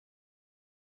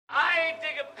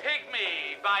Dig a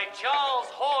Pygmy by Charles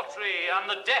Hawtrey and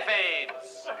the Deaf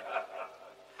Aids.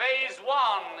 Phase 1,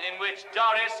 in which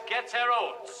Doris gets her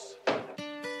oats.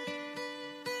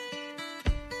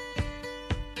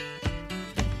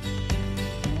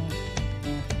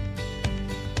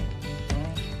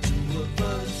 Two of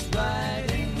us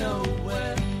riding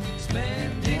nowhere,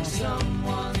 spending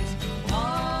someone's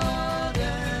hard-earned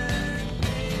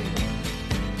pay.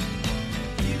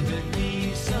 You and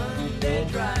me Sunday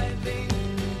driving,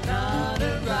 not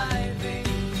arriving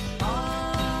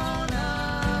on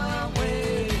our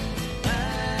way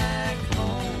back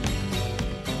home.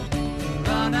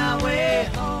 We're on our way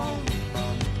home.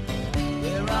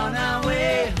 We're on our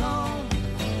way home.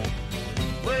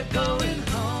 We're going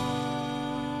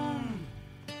home.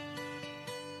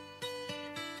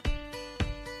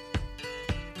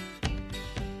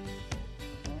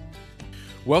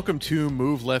 Welcome to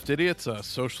Move Left Idiots, a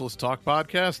socialist talk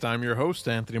podcast. I'm your host,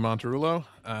 Anthony Monterullo,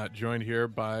 joined here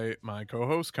by my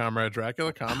co-host, Comrade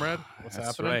Dracula. Comrade, what's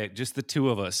That's happening? right. Just the two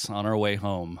of us on our way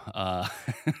home.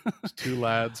 Two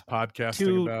lads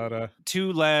podcasting about...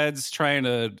 Two lads trying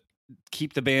to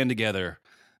keep the band together,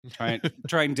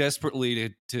 trying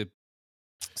desperately to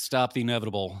stop the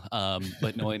inevitable,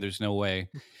 but knowing there's no way.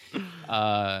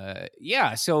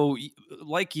 So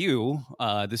like you,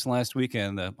 this last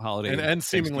weekend, the holiday and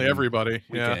seemingly everybody.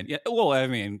 Weekend. Yeah. Well, I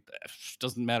mean,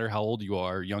 doesn't matter how old you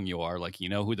are, young you are, like, you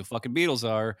know who the fucking Beatles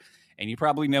are, and you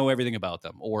probably know everything about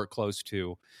them, or close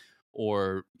to,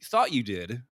 or thought you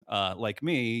did, like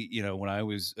me, you know, when I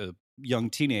was a young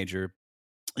teenager.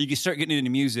 You can start getting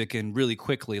into music and really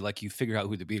quickly, like, you figure out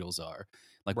who the Beatles are,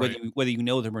 like, right. whether you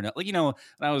know them or not. Like, you know,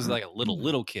 when I was like a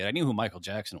little kid, I knew who Michael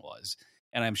Jackson was,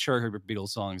 and I'm sure I heard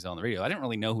Beatles songs on the radio. I didn't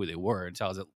really know who they were until I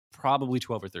was at probably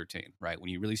 12 or 13, right? When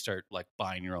you really start, like,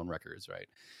 buying your own records, right?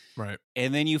 Right.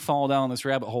 And then you fall down this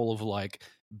rabbit hole of, like,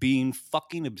 being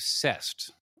fucking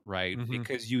obsessed, right? Mhm.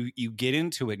 Because you get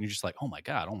into it and you're just like, oh my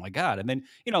God. And then,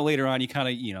 you know, later on you kind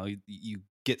of, you know, you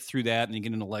get through that and you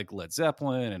get into, like, Led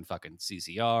Zeppelin and fucking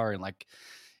CCR and, like,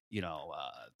 you know,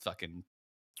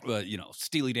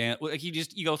 Steely Dan. Like, you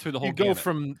go through the whole. You go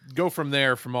from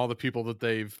there, from all the people that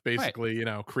they've basically, you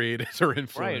know, created or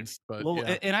influenced. Right. But well,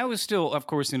 yeah. And I was still, of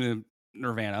course, into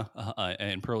Nirvana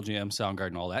and Pearl Jam,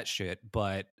 Soundgarden, all that shit.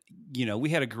 But, you know,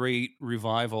 we had a great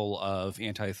revival of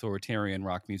anti-authoritarian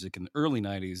rock music in the early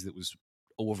 90s that was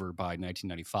over by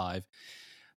 1995.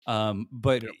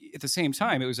 But Yep. at the same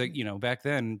time, it was like, you know, back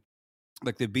then,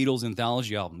 like, the Beatles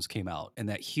anthology albums came out, and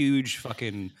that huge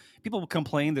fucking people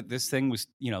complain that this thing was,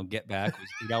 you know, Get Back was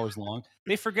 8 hours long.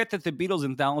 They forget that the Beatles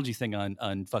anthology thing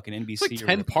on fucking NBC, It's like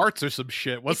 10 parts or some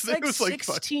shit. It's like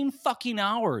 16 fucking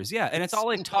hours. Yeah. And it's all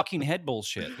like talking head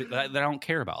bullshit that I don't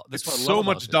care about. That's It's what I so love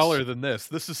much about duller than this.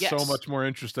 This is so Yes. much more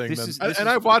interesting This than, is and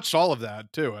I've watched all of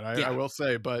that too, and I will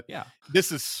say, but Yeah.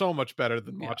 this is so much better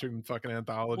than Yeah. watching fucking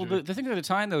anthology. Well, the thing at the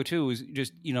time, though, too, was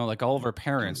just, you know, like, all of our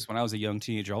parents, when I was a young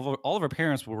teenager, all of our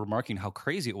parents were remarking how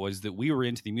crazy it was that we were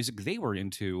into the music they were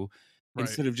into, Right.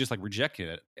 instead of just, like, rejecting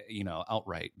it, you know,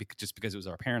 outright, just because it was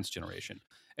our parents' generation.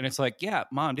 And it's like, yeah,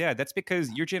 Mom, Dad, that's because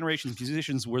your generation's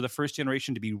musicians were the first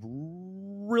generation to be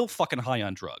real fucking high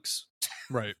on drugs.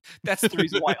 Right. That's the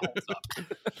reason why it holds up.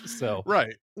 So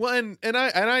Right. Well, and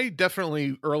I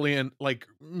definitely early in, like,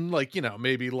 you know,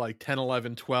 maybe like 10,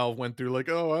 11, 12 went through, like,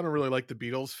 oh, I don't really like the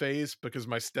Beatles phase, because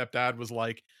my stepdad was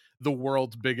like the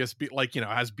world's biggest, like, you know,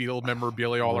 has Beatle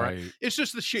memorabilia all around. Right. It's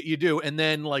just the shit you do. And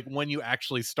then, like, when you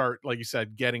actually start, like you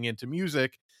said, getting into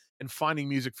music and finding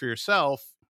music for yourself,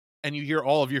 and you hear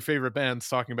all of your favorite bands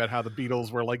talking about how the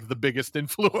Beatles were, like, the biggest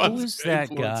influence. Who is that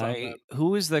guy?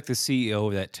 Who is, like, the CEO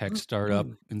of that tech startup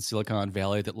in Silicon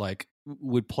Valley that, like,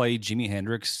 would play Jimi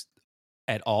Hendrix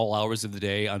at all hours of the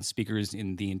day on speakers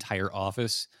in the entire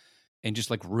office, and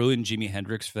just, like, ruin Jimi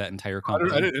Hendrix for that entire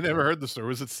company? I never heard the story.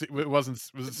 Was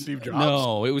it Steve Jobs?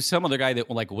 No, it was some other guy that,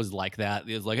 like, was like that.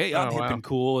 It was like, hey, I'm Oh, hip wow. and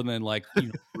cool, and then, like, you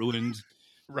know, ruined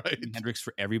Right. Jimi Hendrix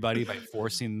for everybody by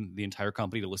forcing the entire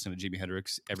company to listen to Jimi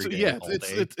Hendrix every day. Yeah, all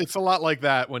day. it's a lot like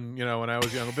that when, you know, when I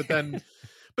was young. But then,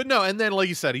 but no, and then, like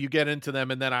you said, you get into them,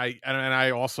 and then I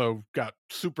also got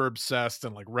super obsessed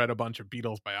and, like, read a bunch of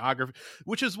Beatles biography,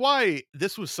 which is why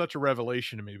this was such a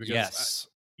revelation to me, because Yes.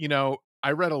 you know,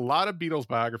 I read a lot of Beatles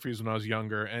biographies when I was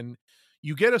younger, and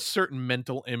you get a certain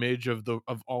mental image of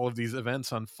all of these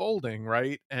events unfolding,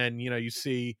 right? And, you know, you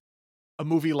see a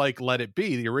movie like Let It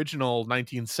Be, the original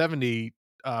 1970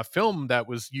 film that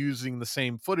was using the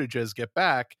same footage as Get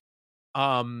Back,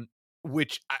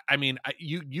 which I mean,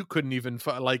 you couldn't even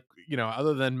like, you know,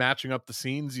 other than matching up the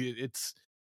scenes, it's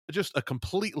just a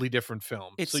completely different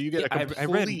film. So you get a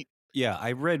complete.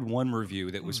 I read one review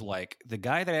that was like, the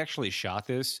guy that actually shot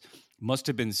this must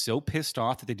have been so pissed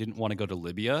off that they didn't want to go to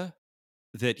Libya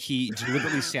that he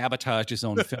deliberately sabotaged his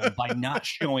own film by not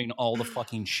showing all the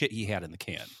fucking shit he had in the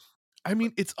can. I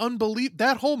mean, it's unbelievable.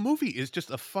 That whole movie is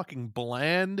just a fucking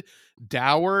bland,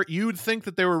 dour. You would think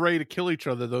that they were ready to kill each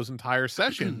other those entire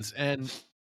sessions. And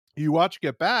you watch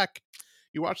Get Back,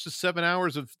 you watch the 7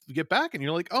 hours of Get Back, and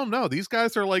you're like, oh no, these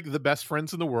guys are like the best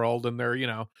friends in the world. And they're,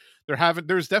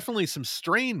 there's definitely some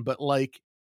strain, but like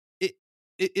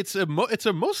it's a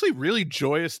mostly really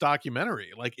joyous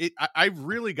documentary. Like I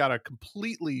really got a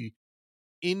completely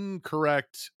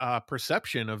incorrect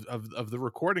perception of the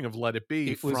recording of Let It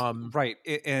Be from right.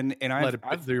 And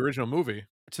I've the original movie,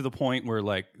 to the point where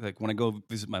like when I go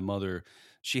visit my mother,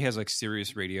 she has like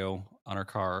Sirius radio on her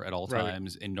car at all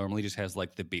times, and normally just has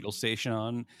like the Beatles station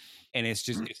on, and it's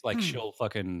like she'll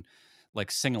fucking like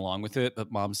sing along with it,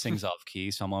 but mom sings off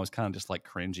key, so I'm always kind of just like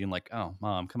cringing, like, oh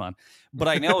mom, come on. But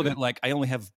I know that like I only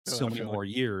have so many more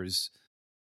years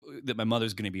that my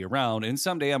mother's going to be around, and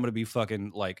someday I'm going to be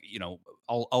fucking like,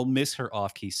 I'll miss her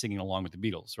off key singing along with the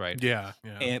Beatles, right? Yeah.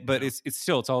 But it's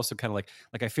also kind of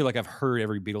like I feel like I've heard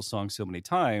every Beatles song so many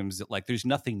times that like there's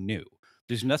nothing new.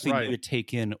 There's nothing new to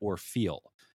take in or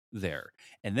feel there.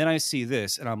 And then I see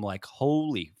this and I'm like,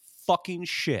 holy fucking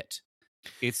shit.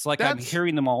 It's like I'm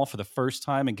hearing them all for the first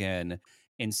time again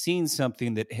and seeing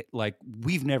something that like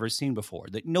we've never seen before,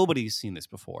 that nobody's seen this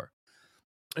before.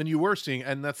 And you were seeing,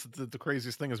 and that's the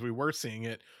craziest thing, is we were seeing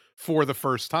it for the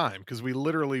first time, because we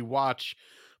literally watch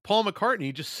Paul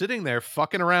McCartney just sitting there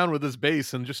fucking around with his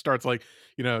bass and just starts like,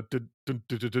 and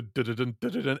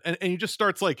he just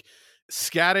starts like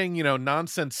scatting,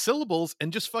 nonsense syllables,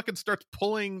 and just fucking starts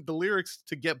pulling the lyrics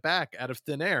to Get Back out of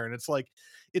thin air. And it's like,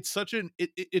 it's such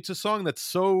it's a song that's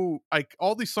so like,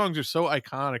 all these songs are so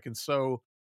iconic and so,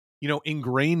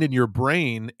 ingrained in your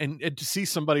brain, and to see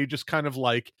somebody just kind of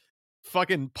like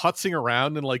fucking putzing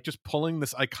around and like just pulling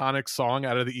this iconic song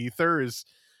out of the ether is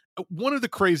one of the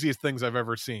craziest things I've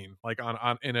ever seen, like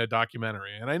on in a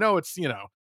documentary. And I know it's,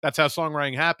 that's how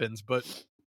songwriting happens, but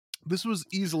this was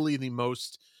easily the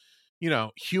most,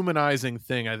 humanizing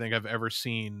thing I think I've ever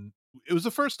seen. It was the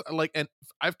first, like, and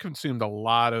I've consumed a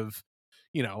lot of,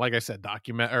 like I said,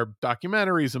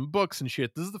 documentaries and books and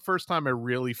shit. This is the first time I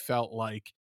really felt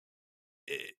like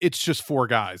it's just four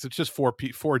guys. It's just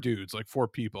four dudes, like four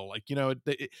people. Like,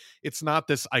 it's not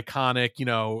this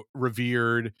iconic,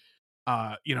 revered,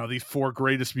 these four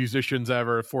greatest musicians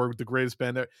ever, four the greatest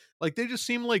band ever. Like, they just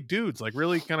seem like dudes, like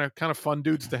really kind of fun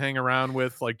dudes to hang around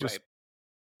with. Like, just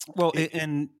well,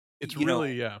 it's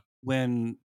really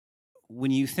when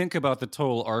you think about the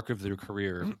total arc of their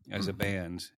career as a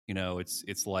band,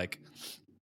 it's like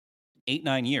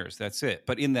 8-9 years, that's it.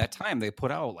 But in that time they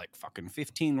put out like fucking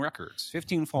 15 records,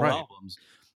 15 full albums,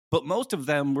 but most of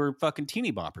them were fucking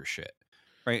teeny bopper shit,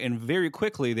 right? And very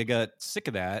quickly they got sick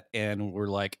of that and were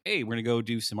like, hey, we're gonna go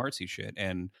do some artsy shit.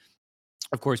 And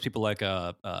of course people like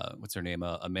what's her name,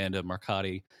 Amanda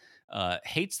Marcotti,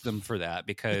 hates them for that,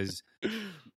 because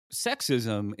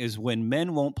sexism is when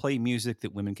men won't play music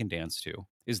that women can dance to,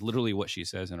 is literally what she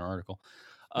says in her article.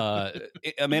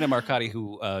 Amanda Marcotti,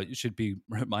 who should be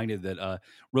reminded that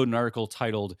wrote an article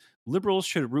titled "Liberals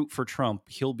Should Root for Trump.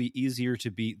 He'll be easier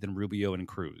to beat than Rubio and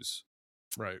Cruz."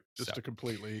 Right, just a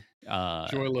completely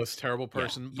joyless, terrible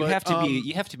person. Yeah.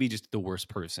 You have to be just the worst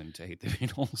person to hate the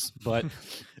Beatles. But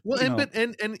well,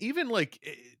 and even like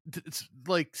it's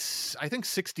like I think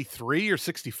 63 or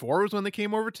 64 was when they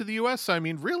came over to the U.S. So, I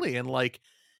mean, really, and like,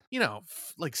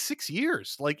 like 6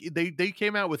 years. Like they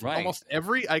came out with almost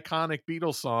every iconic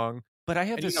Beatles song. But I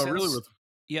have this sense,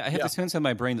 I have the sense in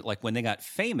my brain that like when they got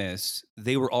famous,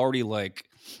 they were already like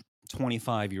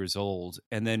 25 years old,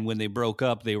 and then when they broke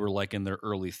up, they were like in their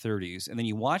early 30s. And then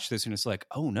you watch this, and it's like,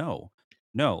 oh no.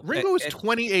 Ringo was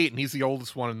 28, and he's the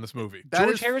oldest one in this movie.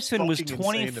 George Harrison was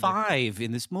 25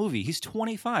 in this movie. He's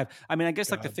 25. I mean, I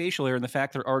guess like the facial hair and the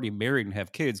fact they're already married and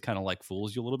have kids kind of like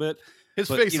fools you a little bit. His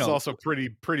face is also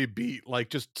pretty beat. Like,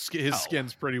 just his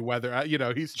skin's pretty weathered.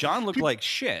 John looked like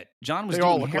shit. John was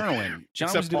doing heroin.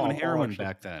 John was doing heroin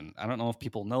back then. I don't know if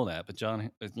people know that, but John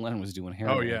Lennon was doing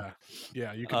heroin. Oh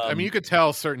yeah. You could. You could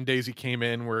tell certain days he came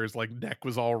in where his like neck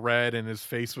was all red and his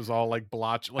face was all like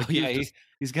blotched. Like,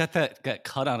 he's got that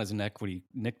cut on his neck when he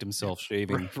nicked himself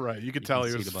shaving. Right. You could tell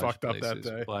he was fucked up that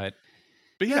day. But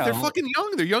yeah, they're fucking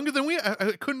young. They're younger than we.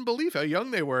 I couldn't believe how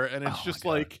young they were, and it's just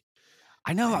like.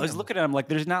 I know. I was looking at him like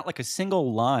there's not like a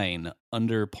single line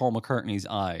under Paul McCartney's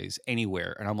eyes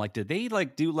anywhere, and I'm like, did they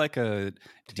like do like a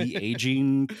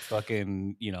de-aging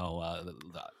fucking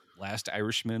the Last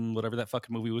Irishman, whatever that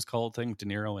fucking movie was called, thing, De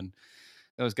Niro and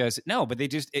those guys. No, but they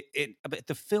just but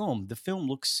the film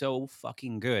looks so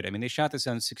fucking good. I mean, they shot this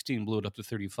on 16, blew it up to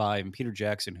 35, and Peter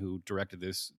Jackson, who directed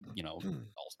this,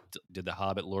 did The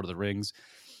Hobbit, Lord of the Rings.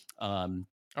 I want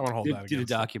to hold that Did a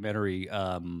against it. documentary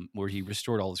where he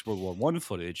restored all this World War I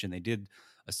footage, and they did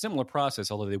a similar process,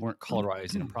 although they weren't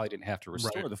colorized and probably didn't have to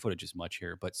restore the footage as much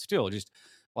here, but still, just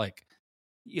like,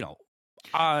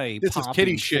 This is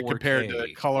kitty shit 4K. compared to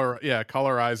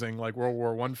colorizing like World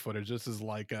War I footage. This is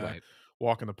like a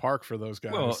walk in the park for those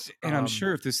guys. Well, and I'm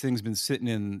sure if this thing's been sitting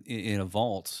in a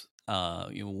vault,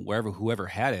 whoever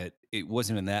had it, it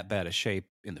wasn't in that bad a shape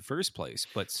in the first place,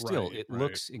 but still, it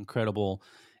looks incredible.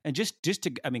 And just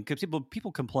to, I mean, because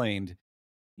people complained,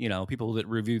 people that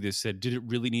reviewed this said, did it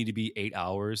really need to be 8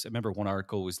 hours? I remember one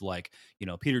article was like,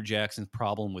 Peter Jackson's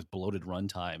problem with bloated run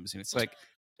times, and it's like,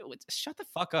 shut the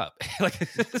fuck up.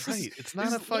 It's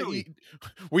not a fight.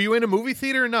 Were you in a movie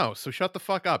theater? No. So shut the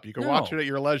fuck up. You can watch it at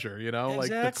your leisure,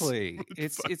 Exactly.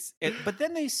 But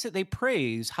then they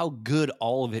praise how good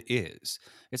all of it is.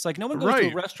 It's like no one goes to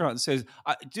a restaurant and says,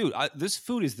 dude, this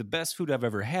food is the best food I've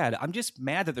ever had. I'm just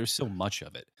mad that there's so much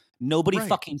of it. Nobody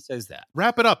fucking says that.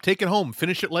 Wrap it up, take it home,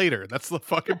 finish it later. That's the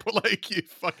fucking you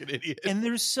fucking idiot. And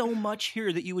there's so much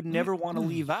here that you would never want to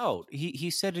leave out. He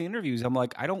said in interviews, I'm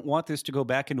like, I don't want this to go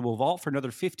back into a vault for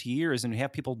another 50 years and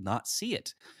have people not see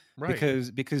it. Right.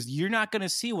 Because you're not going to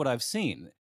see what I've seen.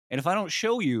 And if I don't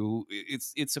show you,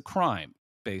 it's a crime.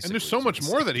 Basically. And there's so much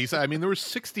more that he said. I mean, there was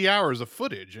 60 hours of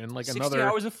footage and like 60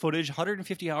 hours of footage,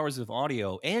 150 hours of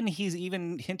audio, and he's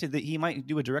even hinted that he might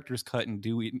do a director's cut and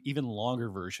do an even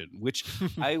longer version, which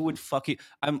I would fucking.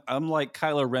 I'm like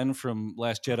Kylo Ren from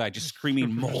Last Jedi, just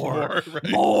screaming more.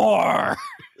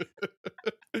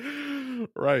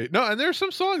 Right. No, and there's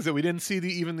some songs that we didn't see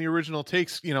even the original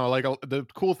takes. Like the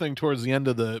cool thing towards the end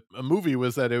of the movie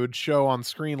was that it would show on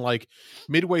screen like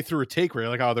midway through a take where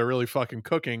you're like, oh, they're really fucking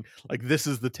cooking. Like this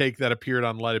is the take that appeared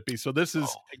on Let It Be. So this is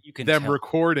them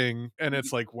recording, and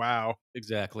it's like, wow.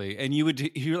 Exactly. And you would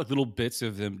hear like little bits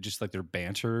of them, just like their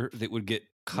banter that would get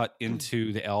cut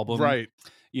into the album. Right.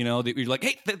 That you're like,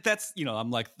 hey, that's,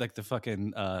 I'm like the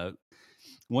fucking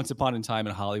Once Upon a Time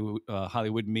in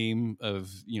Hollywood meme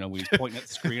of, when he's pointing at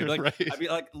the screen. Like, I'd be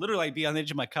like, literally, I'd be on the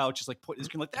edge of my couch, just like pointing at the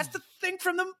screen, like, that's the thing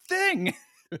from the thing.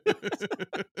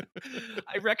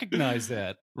 I recognize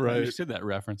that. Right. I understood that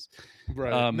reference.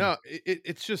 Right. No,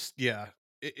 it's just,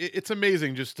 it's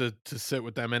amazing just to sit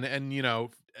with them. And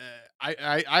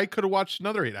I could have watched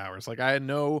another 8 hours. Like I had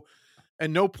at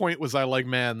no point was I like,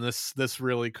 man, this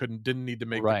really didn't need to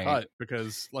make the cut,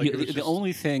 because like the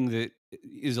only thing that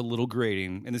is a little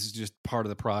grating, and this is just part of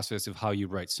the process of how you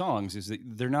write songs, is that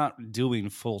they're not doing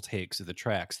full takes of the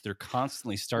tracks. They're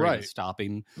constantly starting and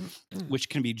stopping, which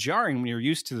can be jarring when you're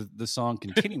used to the song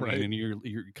continuing and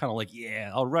you're kind of like,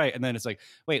 yeah, all right. And then it's like,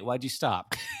 wait, why'd you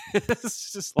stop?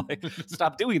 It's just like,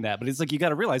 stop doing that. But it's like, you got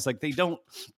to realize like they don't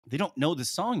know the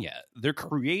song yet. They're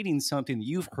creating something that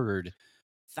you've heard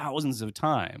thousands of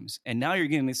times, and now you're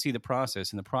getting to see the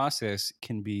process, and the process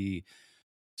can be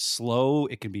slow,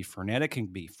 it can be frenetic, it can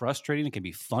be frustrating, it can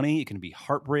be funny, it can be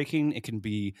heartbreaking, it can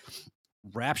be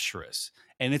rapturous,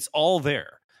 and it's all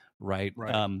there, right?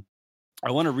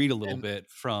 I want to read a little bit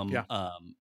from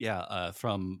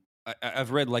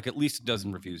I've read like at least a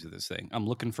dozen reviews of this thing. I'm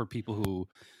looking for people who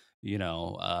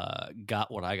got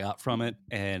what I got from it,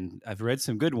 and I've read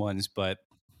some good ones, but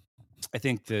I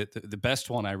think that the best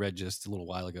one I read just a little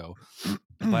while ago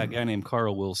by a guy named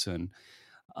Carl Wilson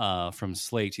from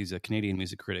Slate. He's a Canadian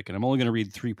music critic, and I'm only going to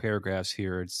read 3 paragraphs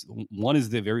here. One is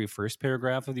the very first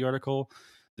paragraph of the article.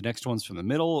 The next one's from the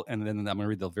middle, and then I'm going to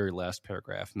read the very last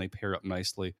paragraph, and they pair up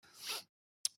nicely.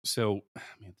 So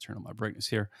let me turn on my brightness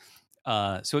here.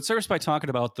 So it starts by talking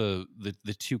about the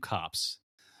 2 cops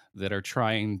that are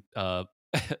trying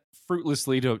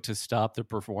fruitlessly to stop the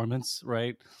performance,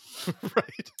 right?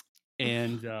 Right.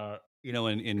 And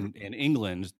in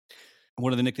England,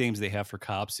 one of the nicknames they have for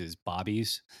cops is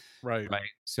bobbies. Right.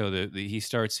 So he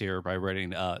starts here by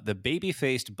writing, the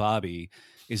baby-faced Bobby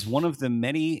is one of the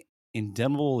many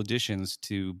indelible additions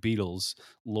to Beatles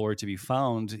lore to be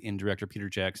found in director Peter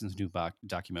Jackson's new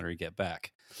documentary Get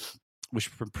Back,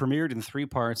 which premiered in 3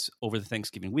 parts over the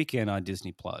Thanksgiving weekend on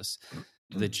Disney+.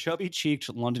 The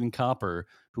chubby-cheeked London copper,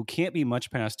 who can't be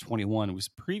much past 21, was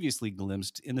previously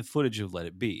glimpsed in the footage of Let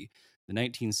It Be, the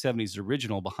 1970s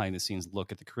original behind-the-scenes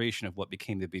look at the creation of what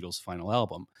became the Beatles' final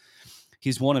album.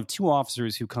 He's one of 2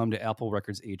 officers who come to Apple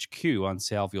Records HQ on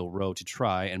Savile Row to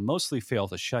try and mostly fail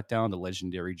to shut down the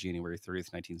legendary January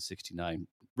 30th, 1969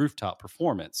 rooftop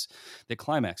performance that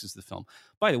climaxes the film.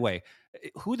 By the way,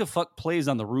 who the fuck plays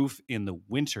on the roof in the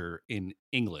winter in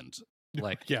England?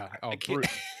 Like, yeah,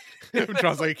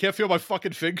 John's like, I can't feel my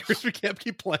fucking fingers. We can't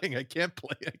keep playing. I can't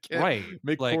play. I can't Right.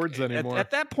 make Like, chords anymore.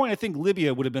 At that point, I think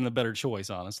Libya would have been a better choice,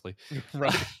 honestly.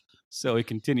 Right. So he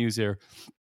continues here.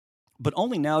 But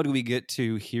only now do we get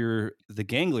to hear the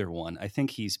gangler one. I think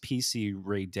he's PC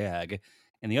Ray Dag,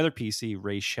 and the other PC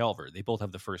Ray Shelver. They both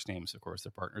have the first names, of course.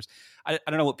 They're partners. I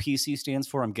don't know what PC stands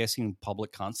for. I'm guessing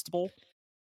public constable.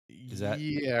 Is that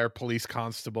or police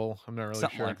constable? I'm not really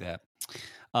something sure. like that?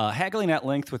 Haggling at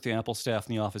length with the ample staff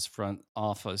in the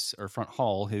front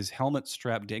hall, his helmet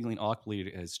strapped dangling awkwardly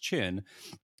to his chin.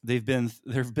 There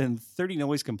have been 30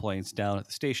 noise complaints down at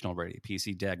the station already.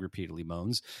 PC Dag repeatedly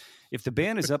moans. If the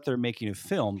band is up there making a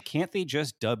film, can't they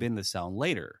just dub in the sound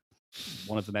later?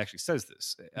 One of them actually says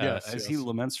this. As he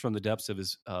laments from the depths of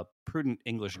his prudent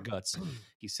English guts,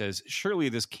 he says, surely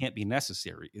this can't be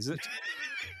necessary, is it?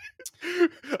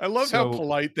 I love how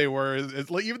polite they were.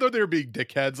 It's like, even though they were being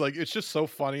dickheads, like, it's just so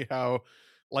funny how,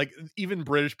 like, even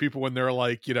British people, when they're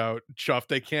like, chuffed,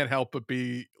 they can't help but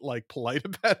be like polite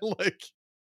about it. Like,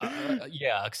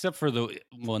 yeah, except for the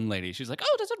one lady. She's like,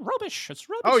 "Oh, that's rubbish. It's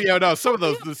rubbish." Oh yeah, no. Some of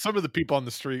the people on the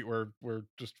street were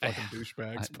just fucking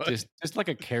douchebags. But just like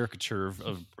a caricature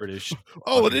of British.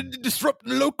 Oh, they're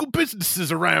disrupting local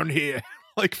businesses around here.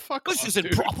 Like, fuck. This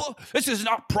isn't proper. This is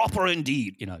not proper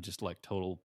indeed. Just like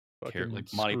total.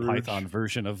 Like Monty Python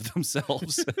version of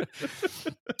themselves.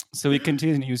 So he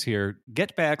continues here.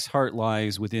 Get Back's heart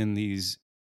lies within these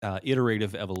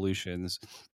iterative evolutions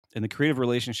and the creative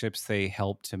relationships they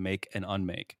help to make and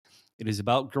unmake. It is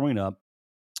about growing up,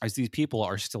 as these people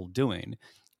are still doing,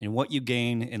 and what you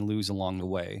gain and lose along the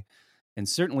way. And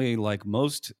certainly, like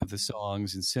most of the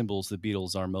songs and symbols the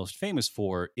Beatles are most famous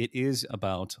for, it is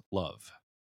about love.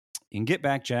 In Get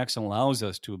Back, Jackson allows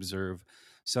us to observe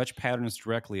such patterns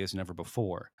directly as never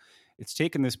before. It's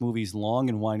taken this movie's long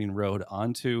and winding road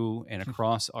onto and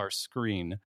across our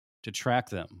screen to track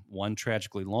them, one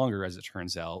tragically longer, as it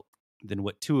turns out, than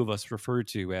what two of us refer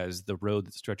to as the road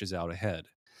that stretches out ahead.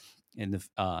 In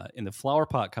the flower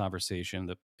pot conversation,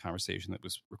 the conversation that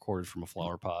was recorded from a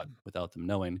flower pot without them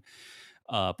knowing,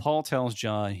 Paul tells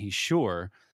John he's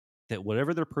sure that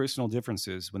whatever their personal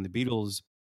differences, when the Beatles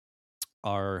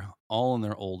are all in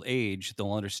their old age,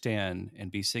 they'll understand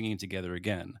and be singing together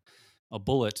again. A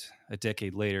bullet a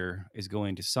decade later is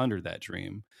going to sunder that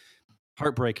dream.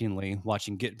 Heartbreakingly,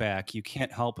 watching Get Back, you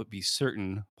can't help but be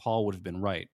certain Paul would have been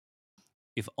right.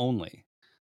 If only.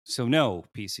 So no,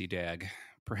 PC Dag,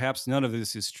 perhaps none of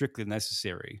this is strictly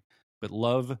necessary, but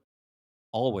love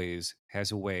always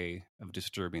has a way of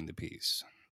disturbing the peace.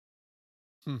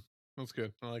 That's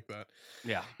good. I like that.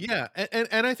 Yeah.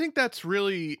 And I think that's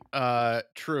really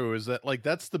true, is that, like,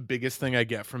 that's the biggest thing I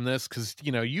get from this, because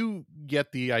you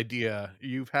get the idea,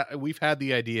 we've had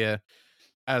the idea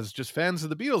as just fans of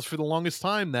the Beatles for the longest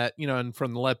time that, and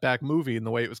from the Let Back movie and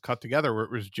the way it was cut together, where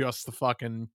it was just the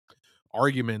fucking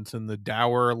arguments and the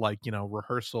dour, like,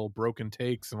 rehearsal, broken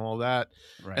takes and all that,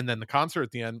 Right. and then the concert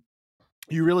at the end,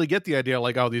 you really get the idea,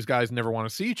 like, oh, these guys never want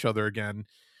to see each other again.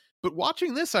 But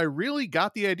watching this, I really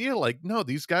got the idea, like, no,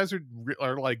 these guys are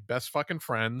like best fucking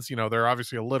friends. They're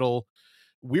obviously a little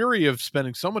weary of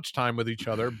spending so much time with each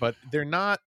other, but they're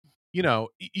not,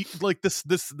 like this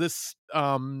myth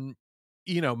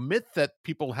that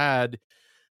people had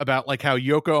about, like, how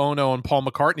Yoko Ono and Paul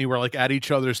McCartney were, like, at each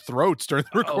other's throats during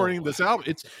the recording of this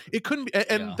album. It couldn't be,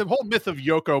 and the whole myth of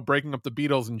Yoko breaking up the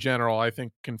Beatles in general, I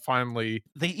think, can finally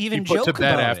they even be put joke to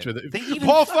bed about after it. the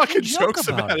Paul fucking jokes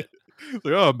about it.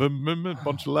 Like, oh, a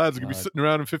bunch of lads are gonna be sitting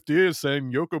around in 50 years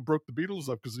saying Yoko broke the Beatles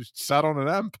up because he sat on an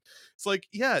amp. It's like,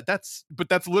 yeah, that's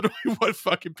literally what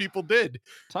fucking people did.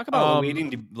 Talk about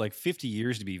waiting to like 50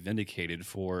 years to be vindicated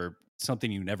for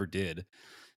something you never did.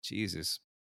 Jesus.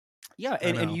 Yeah,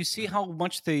 and you see how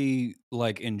much they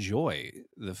like enjoy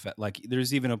the fact. Like,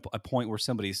 there's even a point where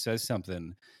somebody says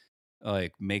something,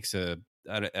 like makes a.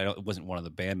 It wasn't one of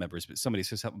the band members, but somebody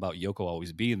says something about Yoko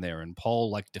always being there, and Paul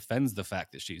like defends the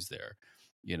fact that she's there.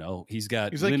 He's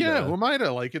Linda, like, yeah, who am I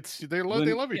to, like, they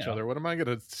love each other. What am I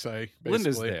gonna say? Basically?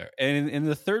 Linda's there, and in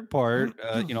the third part,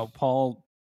 Paul,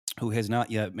 who has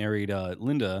not yet married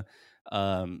Linda,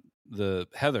 the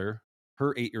Heather,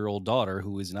 her 8-year-old daughter,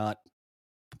 who is not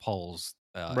Paul's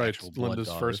actual blood Linda's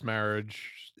daughter, first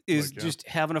marriage, is just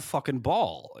having a fucking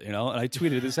ball, And I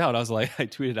tweeted this out. I was like, I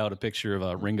tweeted out a picture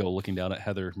of Ringo looking down at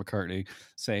Heather McCartney,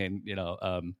 saying,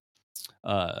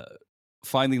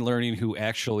 finally learning who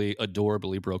actually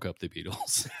adorably broke up the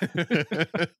Beatles.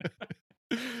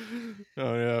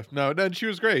 Oh yeah, no, and she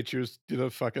was great. She was,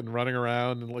 fucking running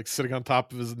around and like sitting on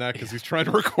top of his neck as he's trying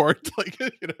to record, like,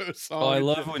 a song. Oh, I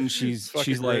love when she's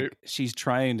great. like, she's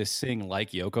trying to sing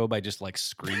like Yoko by just like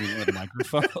screaming into the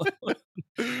microphone.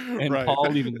 And Right.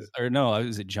 Paul even, or no,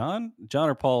 is it John? John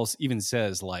or Paul even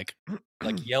says like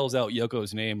yells out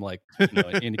Yoko's name, like,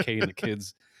 indicating the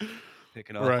kids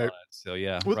picking up on Right. it. So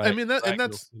yeah, Well, I right. mean Black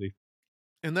Girl City.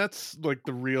 that's like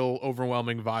the real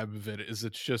overwhelming vibe of it is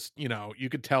it's just, you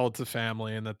could tell it's a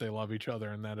family and that they love each other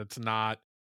and that it's not,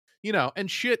 and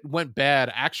shit went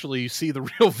bad. Actually, you see the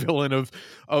real villain of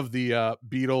the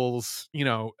Beatles,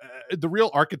 the real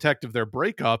architect of their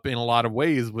breakup in a lot of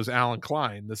ways was Alan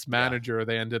Klein, this Yeah. manager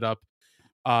they ended up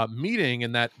meeting,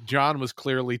 and that John was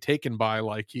clearly taken by.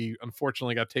 Like, he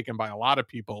unfortunately got taken by a lot of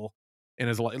people in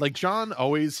his life. Like, John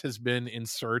always has been in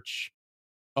search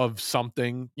of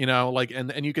something, like,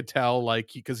 and you could tell,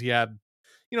 like, because he had,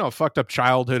 a fucked up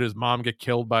childhood. His mom get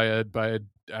killed by a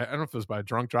I don't know if it was by a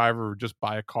drunk driver or just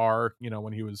by a car,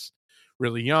 when he was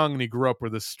really young, and he grew up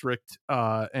with a strict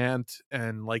aunt,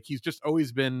 and like he's just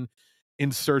always been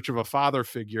in search of a father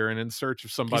figure and in search of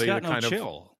He's somebody to got no kind of.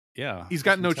 chill. Yeah. He's You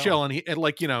got can no tell. chill,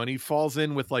 and he falls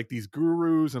in with like these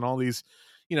gurus and all these,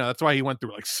 that's why he went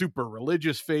through like super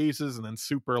religious phases and then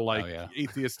super like Oh yeah.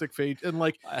 atheistic phase, and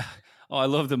like I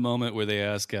love the moment where they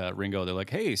ask Ringo. They're like,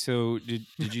 "Hey, so did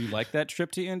you like that trip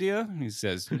to India?" And he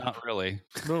says, "Not really."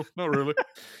 no, not really.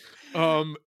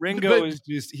 Um, Ringo but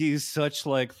is he's such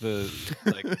like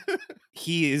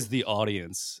he is the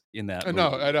audience in that I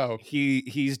movie. know.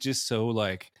 He's just so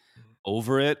like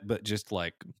over it, but just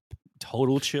like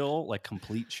total chill, like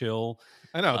complete chill.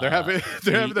 I know they're having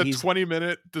that he's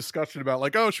 20-minute discussion about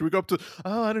like, oh, should we go up to?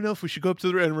 Oh, I don't know if we should go up to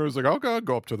the. And everyone's like, oh, God,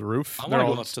 go up to the roof. I They're want to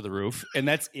all go up to the roof, and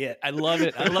that's it. I love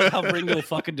it. I love how Ringo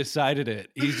fucking decided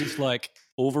it. He's just like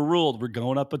overruled. We're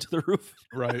going up into the roof.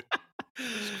 right.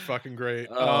 It's fucking great.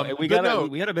 And we but gotta no,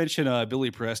 we gotta mention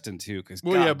Billy Preston too, because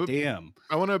well, yeah, god but damn,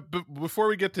 I want to. Before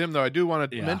we get to him, though, I do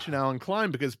want to yeah, mention Alan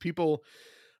Klein because people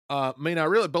may not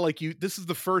realize, but like this is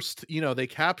the first they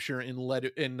capture in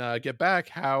Get Back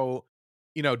how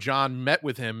John met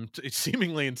with him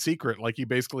seemingly in secret. Like he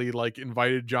basically like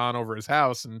invited John over his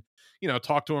house and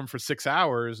talked to him for 6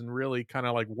 hours and really kind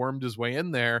of like wormed his way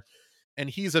in there. And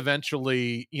he's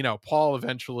eventually, Paul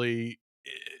eventually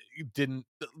didn't.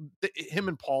 Him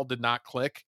and Paul did not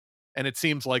click, and it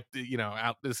seems like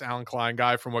this Alan Klein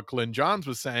guy, from what Glyn Johns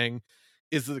was saying,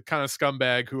 is the kind of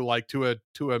scumbag who like to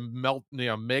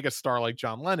a mega star like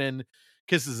John Lennon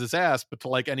kisses his ass, but to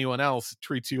like anyone else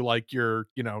treats you like you're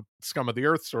scum of the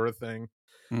earth sort of thing.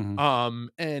 Mhm.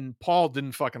 And Paul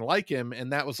didn't fucking like him,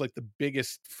 and that was like the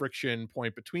biggest friction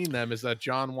point between them, is that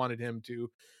John wanted him to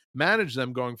manage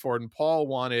them going forward, and Paul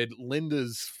wanted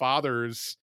Linda's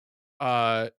father's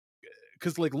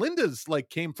because like Linda's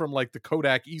like came from like the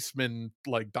Kodak Eastman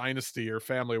like dynasty or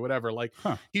family or whatever. Like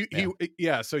Huh.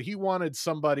 yeah, so he wanted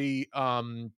somebody,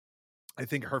 I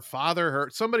think her father,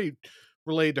 somebody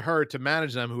related to her to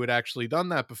manage them who had actually done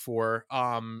that before.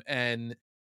 And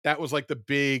that was like the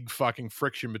big fucking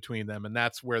friction between them, and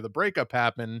that's where the breakup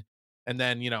happened. And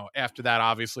then after that,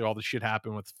 obviously all the shit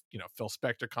happened with Phil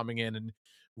Spector coming in and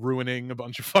ruining a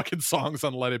bunch of fucking songs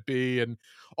on Let It Be, and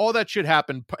all that shit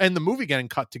happened, and the movie getting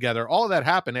cut together. All of that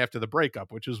happened after the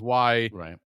breakup, which is why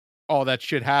Right. all that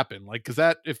shit happened. Like, because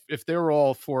that if they were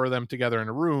all four of them together in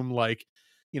a room, like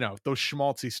those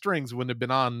schmaltzy strings wouldn't have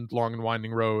been on Long and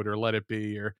Winding Road or Let It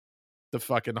Be or the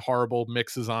fucking horrible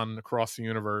mixes on Across the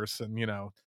Universe, and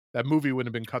that movie wouldn't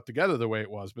have been cut together the way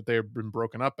it was, but they had been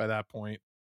broken up by that point.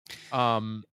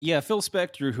 Yeah, Phil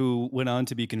Spector, who went on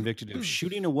to be convicted of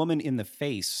shooting a woman in the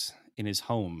face in his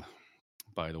home,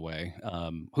 by the way,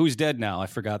 who's dead now. I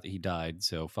forgot that he died,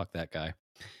 so fuck that guy.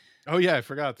 Oh yeah, I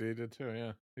forgot that he did too.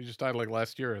 Yeah, he just died like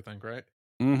last year, I think, right?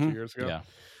 2 years ago. Yeah.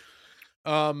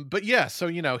 But yeah, so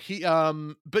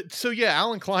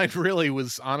Alan Klein really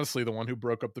was honestly the one who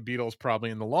broke up the Beatles probably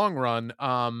in the long run.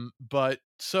 But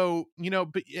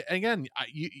again,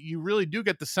 you really do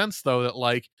get the sense though that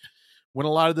like when a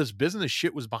lot of this business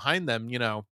shit was behind them,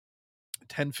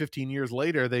 10, 15 years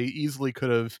later, they easily could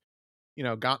have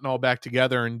gotten all back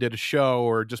together and did a show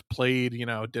or just played,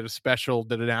 did a special,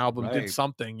 did an album, did Right.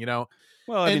 something,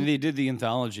 Well, I mean, And- they did the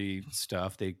anthology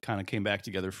stuff. They kind of came back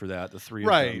together for that. The three of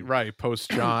them. right.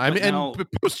 Post John. I But mean, now- and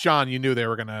post John, you knew they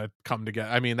were gonna come together.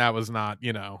 I mean, that was not,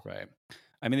 Right.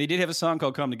 I mean, they did have a song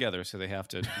called "Come Together," so they have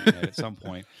to at some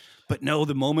point. But no,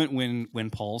 the moment when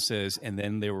Paul says, "And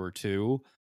then there were two,"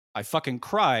 I fucking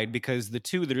cried because the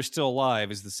two that are still alive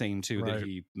is the same two Right. that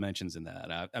he mentions in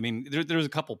that. I mean, there's a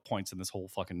couple points in this whole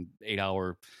fucking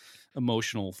 8-hour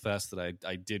emotional fest that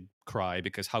I did cry,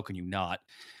 because how can you not,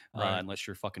 Right. unless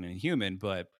you're fucking inhuman?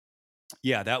 But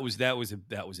yeah, that was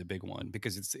a big one,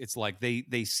 because it's like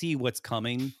they see what's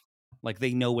coming, like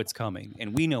they know what's coming,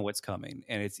 and we know what's coming,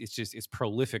 and it's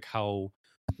prolific how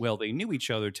well they knew each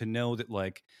other to know that,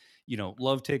 like,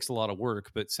 love takes a lot of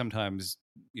work, but sometimes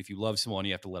if you love someone,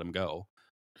 you have to let them go.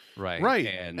 Right. Right.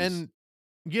 And And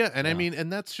yeah, and I yeah. mean,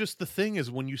 and that's just the thing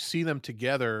is when you see them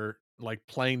together, like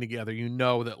playing together, you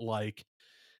know that like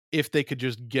if they could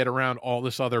just get around all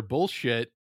this other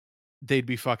bullshit, they'd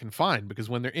be fucking fine. Because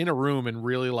when they're in a room and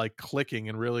really like clicking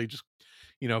and really just,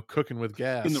 cooking with In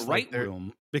the gas, like right they're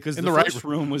room, because in the the right first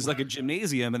room was like a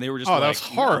gymnasium and they were just Oh, that was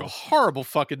like, horrible, no. horrible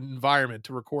fucking environment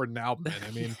to record an album in.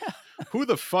 I mean, who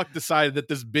the fuck decided that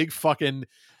this big fucking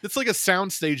it's like a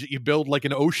soundstage that you build like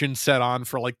an ocean set on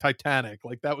for like Titanic.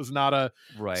 Like that was not a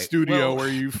Right. studio Well, where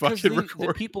you because fucking the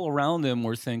record. people around them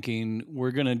were thinking,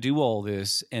 we're going to do all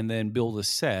this and then build a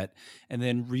set and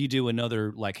then redo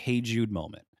another like Hey Jude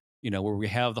moment, where we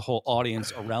have the whole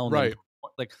audience around them. Right.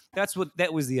 Like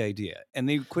that was the idea. And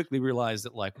they quickly realized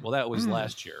that like, well, that was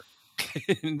last year.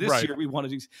 And this Right. year we want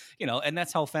to do, and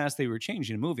that's how fast they were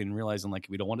changing and moving and realizing like,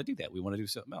 we don't want to do that. We want to do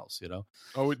something else,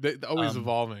 Oh, they always Um,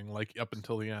 evolving like up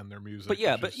until the end, their music. But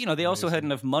yeah, which but is they also had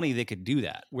amazing. enough money they could do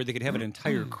that, where they could have an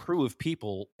entire crew of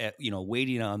people at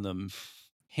waiting on them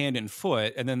hand and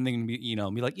foot, and then they can be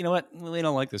like, you know what, we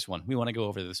don't like this one, we want to go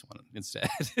over this one instead.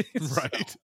 So,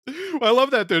 Right. Well, I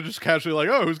love that they're just casually like,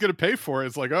 oh, who's going to pay for it?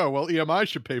 It's like, oh, well, EMI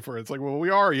should pay for it. It's like, well,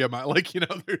 we are EMI. Like,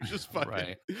 they're just fucking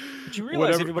right. But you realize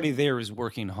whatever. everybody there is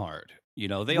working hard. They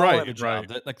all have a Right, job.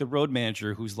 right. Like the road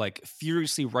manager who's like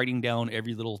furiously writing down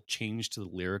every little change to the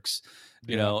lyrics,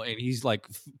 Yeah. and he's like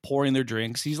pouring their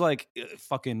drinks. He's like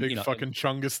fucking, Big fucking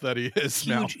chungus that he is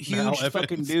now. huge Mal fucking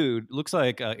Evans. dude. Looks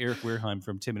like Eric Weirheim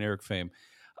from Tim and Eric fame.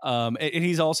 And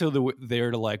he's also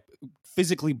there to like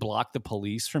physically block the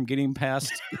police from getting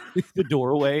past the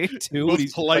doorway too. Most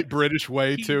He's polite like, British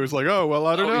way too. Is like, oh well,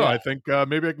 I don't know. yeah. I think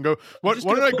maybe I can go. I'm Why just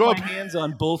don't gonna I put go my up? hands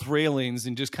on both railings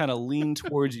and just kind of lean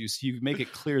towards you, so you make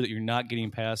it clear that you're not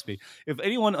getting past me. If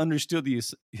anyone understood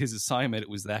his assignment, it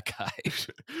was that guy.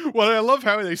 Well, I love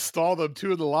how they stall them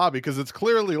too in the lobby because it's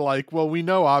clearly like, well, we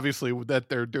know obviously that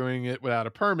they're doing it without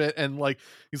a permit, and like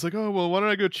he's like, oh well, why don't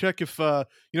I go check if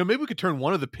maybe we could turn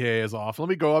one of the PAs off. Let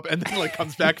me go up, and then like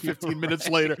comes back 15 minutes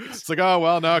later. It's like, oh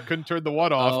well, no, I couldn't turn the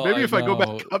one off. Oh, Maybe if I go back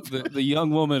know. up, the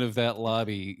young woman of that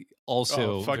lobby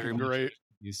also oh, very fucking much great.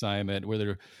 the assignment where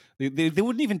they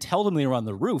wouldn't even tell them they were on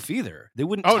the roof either. They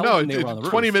wouldn't Oh tell no, them they were on the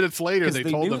roof. 20 minutes later 'Cause they they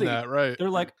told knew them that, right? They're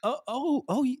like,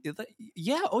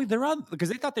 yeah, they're on, because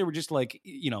they thought they were just like,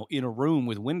 in a room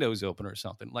with windows open or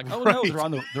something. Like, oh no,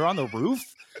 Right. they're on the roof.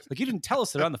 Like, you didn't tell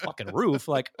us they're on the fucking roof.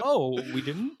 Like, oh, we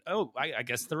didn't. Oh, I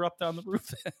guess they're up on the roof.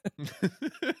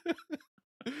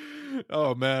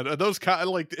 Oh man, those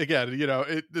like again,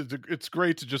 it's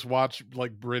great to just watch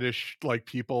like British like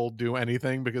people do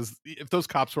anything, because if those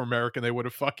cops were American, they would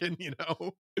have fucking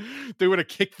they would have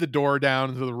kicked the door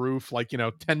down into the roof like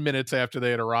 10 minutes after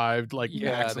they had arrived, like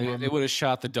Yeah, maximum. they would have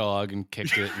shot the dog and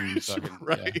kicked it and fucking,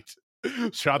 Right.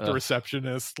 Shot the Ugh.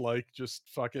 receptionist, like just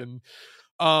fucking.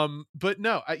 But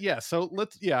no, so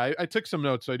I took some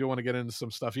notes, so I do want to get into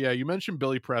some stuff. Yeah, you mentioned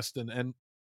Billy Preston, and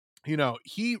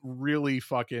he really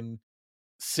fucking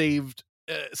saved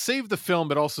the film,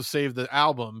 but also saved the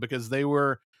album, because they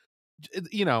were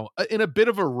in a bit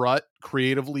of a rut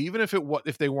creatively, even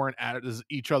if they weren't at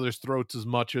each other's throats as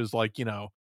much as like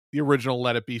the original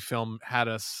Let It Be film had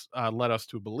us led us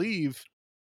to believe.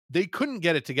 They couldn't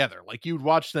get it together. Like you'd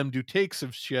watch them do takes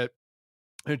of shit,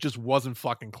 and it just wasn't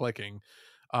fucking clicking.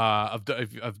 Of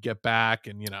Get Back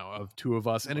and of Two of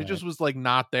Us, and it just was like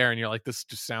not there, and you're like, this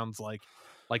just sounds like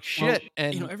shit. Well,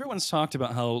 And everyone's talked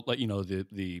about how, like,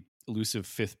 the elusive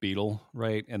fifth Beatle,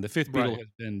 right? And the fifth Beatle Right. has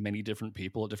been many different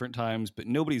people at different times, but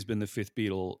nobody's been the fifth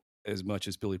Beatle as much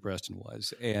as Billy Preston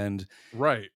was. And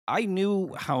right. I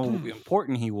knew how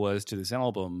important he was to this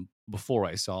album before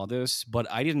I saw this, but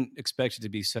I didn't expect it to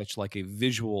be such like a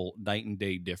visual night and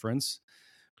day difference,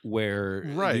 where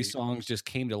Right. these songs just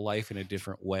came to life in a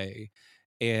different way.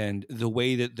 And the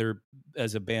way that they're,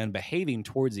 as a band, behaving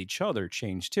towards each other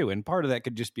changed too. And part of that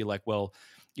could just be like, well,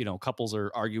 couples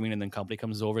are arguing and then company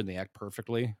comes over and they act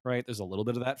perfectly, right? There's a little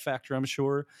bit of that factor, I'm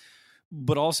sure.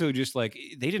 But also just like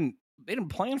they didn't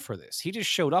plan for this. He just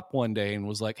showed up one day and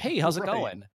was like, hey, how's it Right.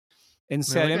 going? And They're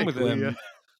sat like, in "Hey, with can we, them.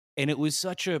 And it was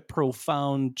such a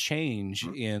profound change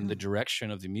in the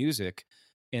direction of the music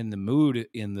and the mood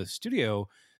in the studio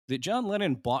that John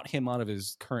Lennon bought him out of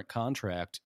his current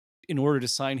contract in order to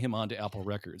sign him onto Apple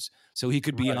Records so he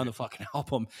could be on Right. the fucking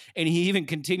album. And he even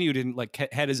continued and like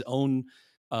had his own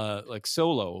like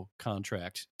solo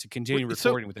contract to continue Wait, so-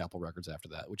 recording with Apple Records after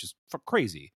that, which is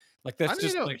crazy. Like I that's didn't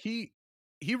just know like,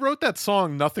 he wrote that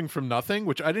song "Nothing from Nothing,"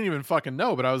 which I didn't even fucking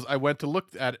know, but I went to look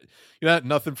at it. That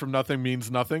 "Nothing from Nothing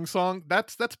Means Nothing" song.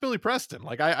 That's Billy Preston.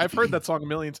 Like I've heard that song a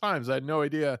million times. I had no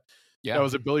idea Yeah. That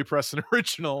was a Billy Preston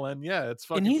original, and yeah, it's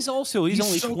fucking. And he's only so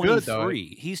good, though.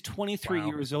 23. He's 23 Wow.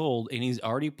 years old, and he's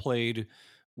already played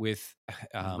with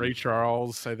Ray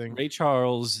Charles, I think. Ray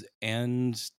Charles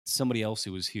and somebody else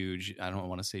who was huge. I don't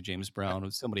want to say James Brown. It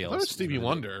was somebody I else. thought it was that Stevie really big.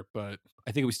 Wonder, but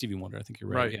I think it was Stevie Wonder. I think you're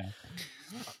right. Right.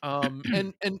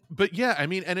 Yeah. But yeah, I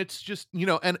mean, and it's just,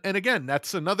 and again,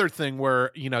 that's another thing where,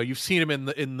 you've seen him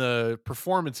in the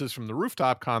performances from the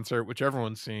rooftop concert, which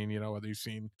everyone's seen, whether you've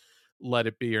seen Let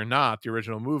It Be or not, the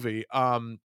original movie.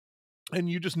 And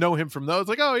you just know him from those,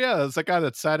 like, oh yeah, that's that guy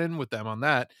that sat in with them on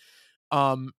that.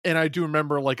 And I do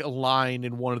remember like a line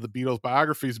in one of the Beatles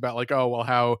biographies about like, oh, well,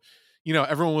 how,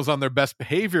 everyone was on their best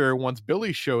behavior once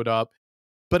Billy showed up.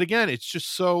 But again, it's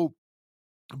just so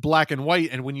black and white.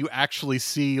 And when you actually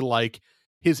see like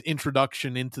his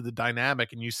introduction into the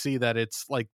dynamic and you see that it's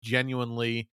like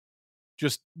genuinely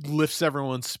just lifts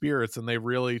everyone's spirits and they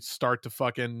really start to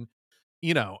fucking,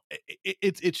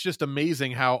 it's just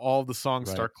amazing how all the songs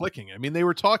Right. start clicking. I mean, they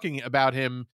were talking about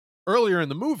him earlier in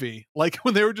the movie, like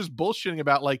when they were just bullshitting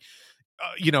about like,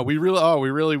 we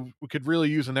could really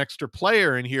use an extra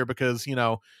player in here because,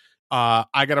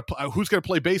 I gotta who's gonna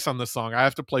play bass on this song? I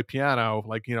have to play piano,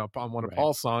 like, on one of Right.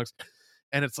 Paul's songs.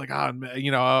 And it's like, I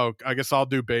guess I'll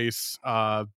do bass,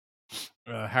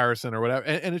 Harrison or whatever.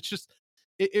 And it's just,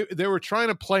 they were trying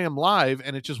to play him live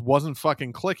and it just wasn't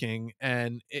fucking clicking.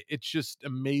 And it's just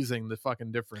amazing the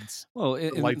fucking difference. Well,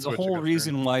 light and the switch whole goes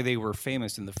reason why they were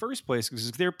famous in the first place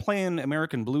is they're playing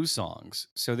American blues songs.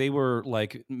 So they were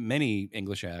like many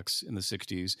English acts in the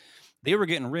 60s. They were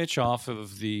getting rich off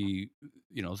of the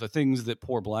things that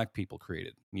poor black people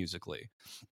created musically.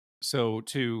 So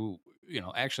to,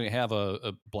 actually have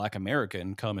a black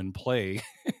American come and play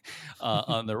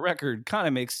on the record kind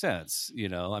of makes sense.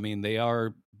 I mean, they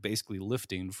are basically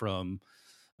lifting from,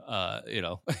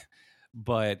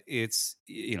 but it's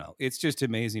just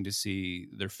amazing to see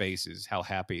their faces, how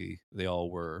happy they all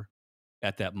were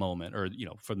at that moment, or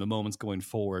from the moments going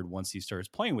forward once he starts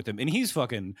playing with them. And he's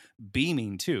fucking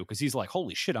beaming too, because he's like,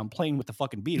 holy shit, I'm playing with the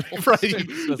fucking Beatles. Right. So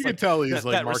You it's can tell he's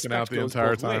like that marking out respect the goes entire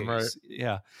both time, right? ways.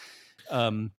 Yeah.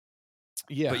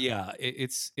 Yeah. But yeah,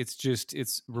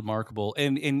 it's remarkable.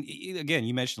 And again,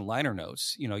 you mentioned liner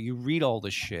notes. You read all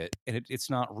this shit and it's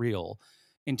not real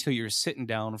until you're sitting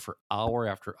down for hour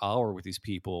after hour with these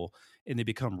people and they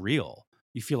become real.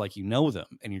 You feel like you know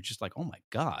them and you're just like, oh my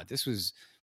God, this was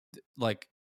like,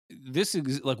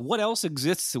 what else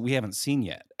exists that we haven't seen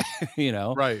yet?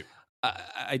 Right.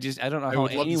 I don't know I how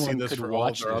would love to see anyone this could for all of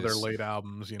watch their other this late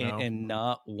albums, and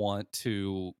not want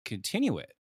to continue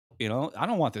it. I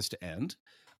don't want this to end.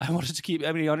 I want it to keep.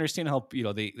 I mean, I understand how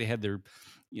they had their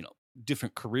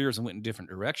different careers and went in different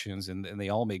directions, and they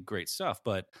all made great stuff,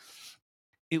 but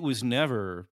it was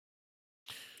never.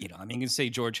 I mean, you can say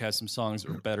George has some songs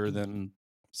that were better than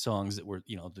songs that were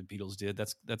the Beatles did.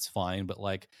 That's fine, but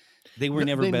like they were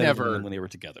never they better never than when they were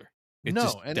together. and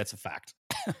That's a fact.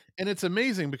 and it's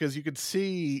amazing because you could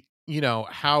see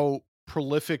how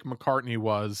prolific McCartney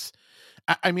was.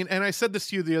 I mean, and I said this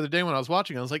to you the other day when I was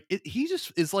watching. I was like, he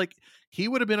just is like he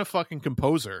would have been a fucking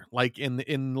composer, like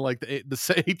in like the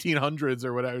 1800s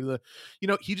or whatever.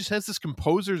 He just has this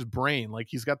composer's brain. Like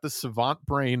he's got this savant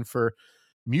brain for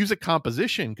music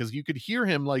composition because you could hear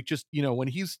him like just when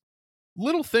he's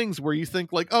little things where you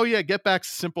think like, oh yeah, Get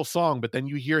Back's a simple song, but then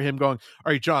you hear him going,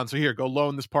 all right, John, so here, go low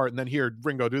in this part, and then here,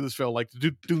 Ringo, do this fill, like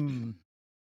do doom,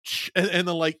 and then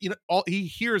like all he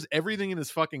hears everything in his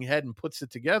fucking head and puts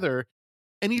it together.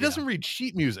 And he doesn't read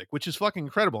sheet music, which is fucking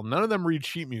incredible. None of them read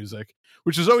sheet music,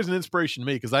 which is always an inspiration to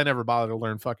me because I never bothered to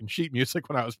learn fucking sheet music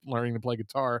when I was learning to play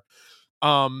guitar.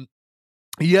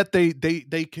 Yet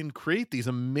they can create these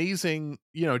amazing,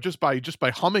 just by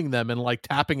humming them and like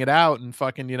tapping it out and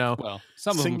fucking, Well,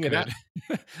 some of them could.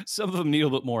 Some of them need a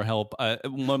little bit more help.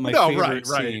 One of my favorite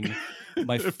scene.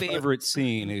 My favorite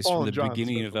scene is from the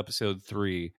beginning of episode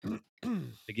 3.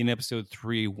 Beginning of episode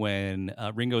 3 when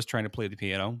Ringo's trying to play the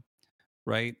piano.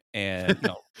 Right. And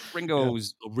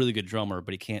Ringo's a really good drummer,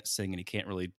 but he can't sing and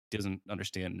he doesn't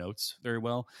understand notes very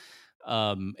well.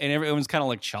 And everyone's kind of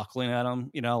like chuckling at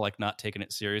him, like not taking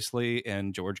it seriously.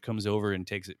 And George comes over and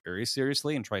takes it very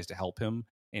seriously and tries to help him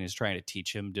and is trying to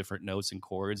teach him different notes and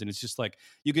chords. And it's just like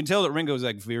you can tell that Ringo's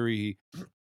like very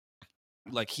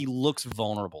like he looks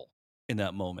vulnerable in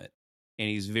that moment. And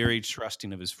he's very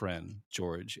trusting of his friend,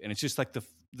 George. And it's just like the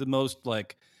most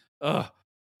like,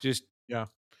 just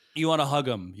you want to hug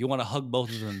them. You want to hug both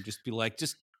of them. Just be like,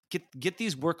 just get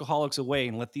these workaholics away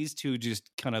and let these two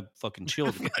just kind of fucking chill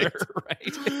together,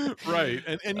 right?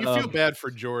 Right. And you feel bad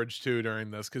for George too during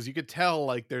this because you could tell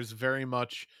like there's very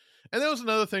much. And that was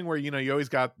another thing where you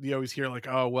always hear like,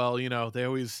 oh well, they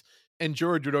always and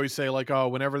George would always say like, oh,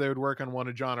 whenever they would work on one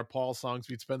of John or Paul's songs,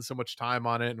 we'd spend so much time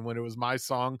on it, and when it was my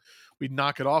song, we'd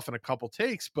knock it off in a couple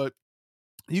takes. But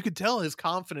you could tell his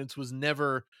confidence was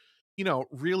never,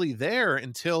 really there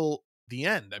until the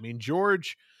end. I mean,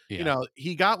 George, Yeah.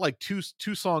 he got like two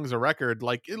songs a record,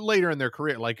 like later in their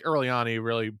career. Like early on, he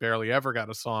really barely ever got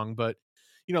a song, but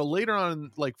later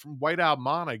on, like from White Album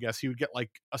on, I guess he would get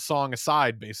like a song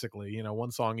aside, basically,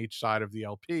 one song each side of the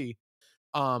LP.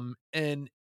 And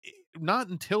not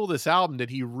until this album did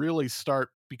he really start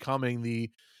becoming the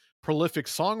prolific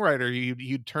songwriter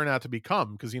he'd turn out to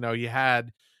become, because he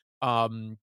had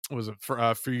um what was it,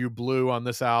 for You Blue on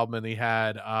this album, and he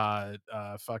had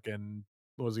fucking,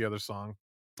 what was the other song?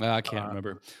 I can't uh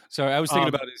remember. So I was thinking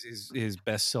um about his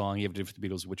best song he ever did for the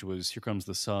Beatles, which was "Here Comes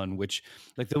the Sun," which,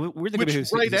 like, the weird thing about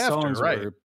which right his after, songs right?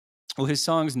 were, well, his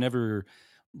songs never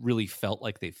really felt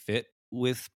like they fit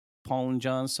with Paul and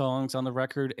John's songs on the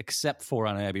record, except for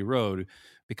on Abbey Road,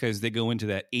 because they go into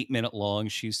that 8 minute long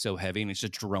 "She's So Heavy," and it's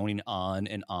just droning on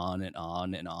and on and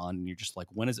on and on, and you're just like,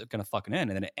 when is it gonna fucking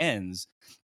end? And then it ends,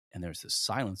 and there's this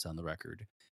silence on the record,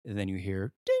 and then you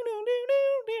hear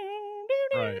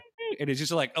Right. and it's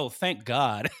just like, oh, thank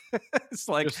God. It's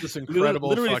like Just this incredible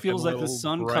literally fucking feels like the little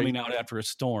sun bright, coming out after a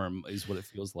storm is what it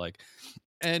feels like.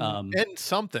 and Um,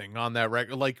 something on that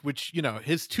record, like, which,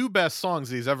 his two best songs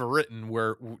he's ever written,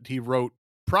 where he wrote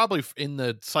probably in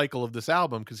the cycle of this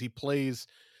album, because he plays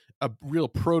a real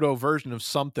proto version of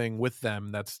something with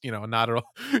them that's, not at all.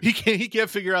 He can't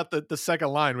figure out the second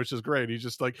line, which is great. He's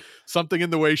just like, something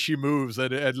in the way she moves,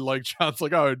 and like John's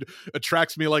like, oh, it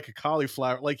attracts me like a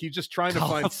cauliflower. Like, he's just trying to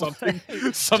find something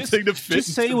something to fit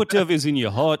just say into whatever is in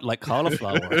your heart, like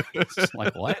cauliflower. It's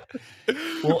like, what?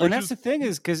 Well, and which that's is the thing,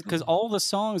 is because all the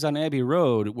songs on Abbey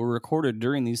Road were recorded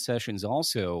during these sessions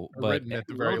also, but written at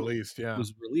the Abbey very Road least, yeah.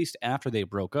 was released after they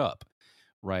broke up.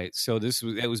 Right. So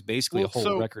it was basically a Well, whole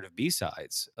so record of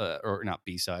B-sides, or not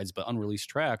B-sides, but unreleased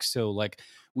tracks. So like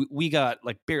we got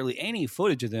like barely any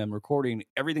footage of them recording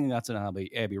everything that's on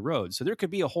Abbey Road. So there could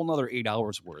be a whole nother 8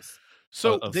 hours worth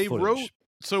So of they wrote. footage.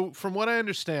 So from what I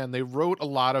understand, they wrote a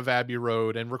lot of Abbey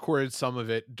Road and recorded some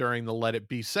of it during the Let It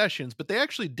Be sessions, but they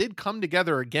actually did come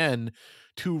together again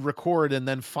to record and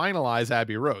then finalize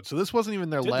Abbey Road. So this wasn't even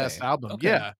their Did last they? album. Okay.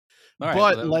 Yeah. All right. Well,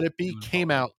 But that would Let It it Be would came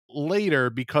follow. out later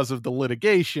because of the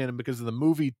litigation and because of the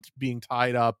movie being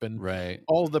tied up and Right.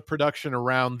 all the production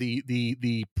around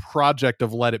the project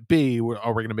of Let It Be. Are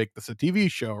we going to make this a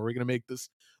TV show? Are we going to make this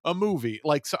a movie?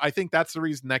 Like, so I think that's the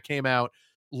reason that came out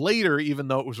later, even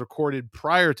though it was recorded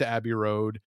prior to Abbey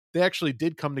Road. They actually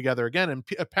did come together again, and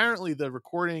apparently the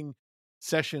recording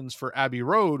sessions for Abbey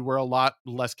Road were a lot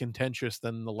less contentious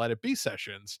than the Let It Be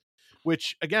sessions,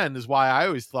 which again is why I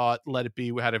always thought Let It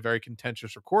Be had a very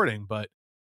contentious recording, but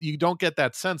you don't get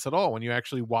that sense at all when you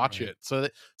actually watch Right.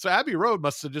 it. So Abbey Road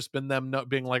must have just been them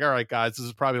being like, all right, guys, this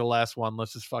is probably the last one.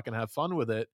 Let's just fucking have fun with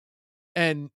it.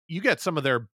 And you get some of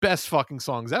their best fucking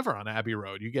songs ever on Abbey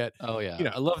Road. You get, Oh yeah. you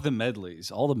know, I love the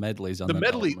medleys. All the medleys on the that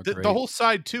medley, album are the great. whole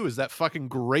side too is that fucking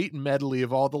great medley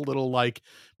of all the little like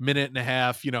minute and a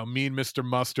half, Mean Mr.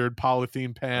 Mustard,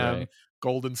 Polythene Pam, Right.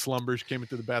 Golden Slumbers came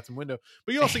into the bathroom window.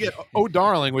 But you also get Oh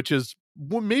Darling, which is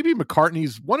maybe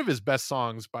McCartney's one of his best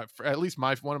songs, by at least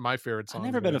one of my favorite I've songs.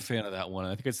 never of been a his. fan of that one.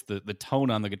 I think it's the tone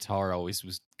on the guitar always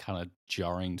was kind of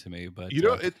jarring to me, but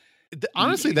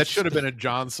Honestly, that should it's have been a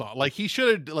John song. Like he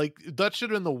should have, like that should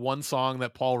have been the one song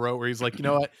that Paul wrote where he's like, you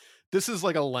know what, this is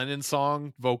like a Lennon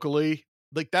song vocally.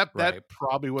 Like that right.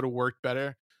 probably would have worked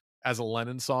better as a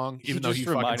Lennon song, You even though just he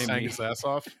fucking reminded sang me. his ass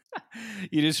off.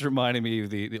 You just reminded me of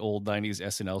the old '90s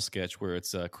SNL sketch where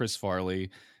it's Chris Farley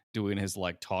doing his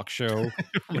like talk show Remember,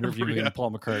 yeah. interviewing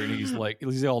Paul McCartney.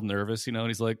 He's all nervous, and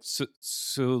he's like,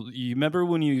 so you remember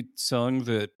when you sung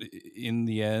that in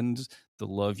the end the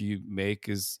love you make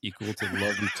is equal to the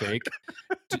love you take?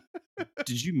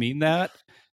 Did you mean that?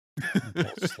 And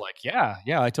Paul's just like, yeah,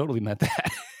 I totally meant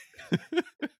that.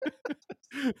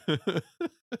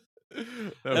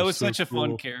 That was so such a fun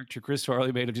cool. character. Chris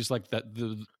Farley made him just like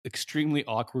the extremely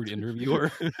awkward interviewer.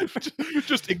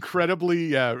 Just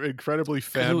incredibly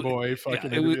fanboy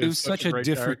fucking. It interview. was such a great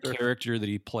different character that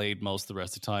he played most of the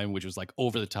rest of the time, which was like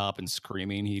over the top and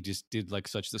screaming. He just did like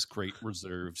such this great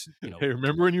reserved, Hey,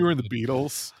 remember when you were in the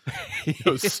Beatles? It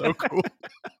was so cool.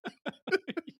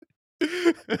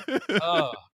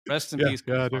 Oh, rest in Yeah, peace,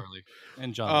 Chris God. Farley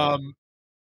and John. Lennon.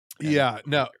 Yeah,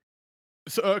 no.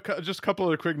 So just a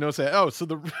couple of quick notes. So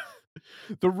the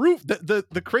roof,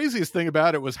 the craziest thing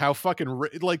about it was how fucking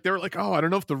like they were like, oh, I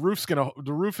don't know if the roof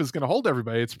is gonna hold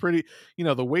everybody. It's pretty,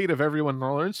 the weight of everyone and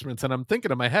all their instruments. And I'm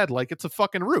thinking in my head like, it's a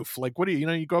fucking roof. Like, what do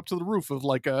you go up to the roof of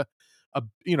like a a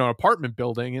apartment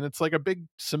building, and it's like a big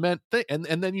cement thing, and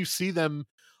then you see them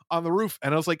on the roof,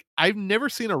 and I was like, I've never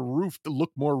seen a roof that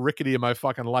looked more rickety in my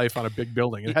fucking life on a big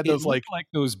building. It had It those like looked like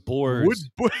those wood. boards.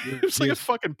 It was like a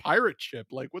fucking pirate ship.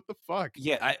 Like, what the fuck?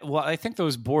 Yeah, I think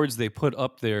those boards they put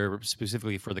up there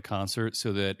specifically for the concert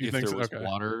so that You if think there so? was Okay.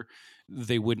 water,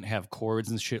 they wouldn't have cords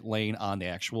and shit laying on the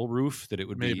actual roof, that it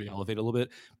would be Maybe. elevated a little bit.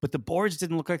 But the boards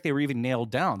didn't look like they were even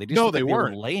nailed down. They just No, looked they like they were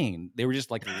weren't. laying. They were just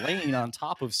like laying on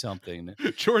top of something.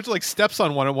 George like steps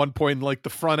on one at one point, and like the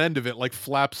front end of it like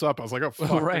flaps up. I was like, oh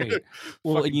fuck. Right.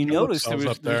 Well, and Fucking you kill notice themselves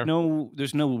up there.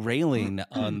 there's no railing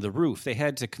on the roof. They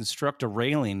had to construct a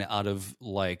railing out of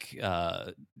like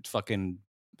fucking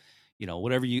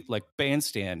whatever you like,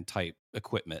 bandstand type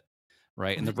equipment,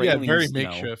 right? And the Yeah, very railings,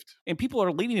 makeshift. and people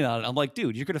are leaning on it. I'm like,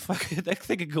 dude, you're gonna fucking that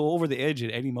thing could go over the edge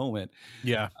at any moment.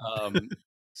 Yeah.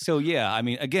 So yeah, I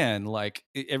mean, again, like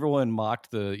everyone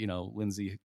mocked the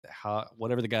Lindsay,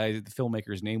 whatever the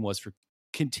filmmaker's name was, for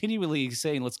continually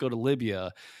saying let's go to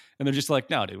Libya, and they're just like,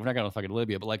 no, dude, we're not going to fucking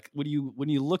Libya. But like when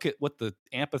you look at what the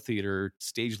amphitheater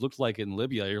stage looked like in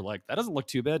Libya, you're like, that doesn't look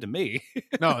too bad to me.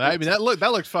 No, I mean that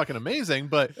looks fucking amazing.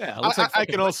 But Yeah, it looks like I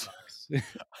can fucking also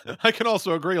I can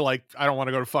also agree. Like, I don't want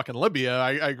to go to fucking Libya.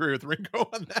 I agree with Ringo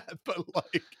on that.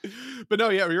 But no,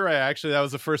 yeah, you're right. Actually, that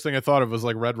was the first thing I thought of, was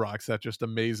like Red Rocks. That just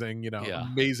amazing, Yeah.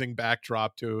 amazing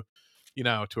backdrop to,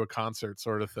 to a concert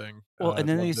sort of thing. Well, and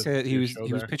then Love he to said see he a was show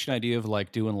he was there. pitching an idea of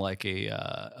like doing like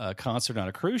a concert on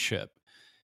a cruise ship.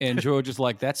 And George is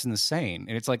like, that's insane.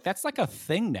 And it's like, that's like a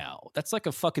thing now. That's like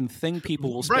a fucking thing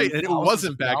people will spend. Right, and it thousands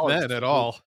wasn't of back dollars then at to-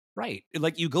 all. Right.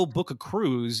 Like you go book a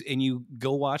cruise and you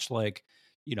go watch like,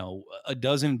 a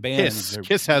dozen bands.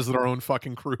 Kiss has their own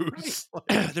fucking cruise.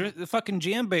 Right. They're the fucking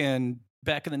jam band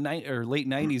back in the late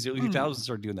 90s, early 2000s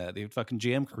started doing that. They would fucking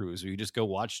jam cruise where you just go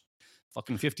watch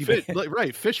fucking 50 bands.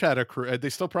 Right, Fish had a cruise. They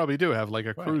still probably do have like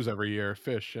a Right. cruise every year.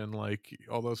 Fish and like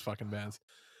all those fucking bands.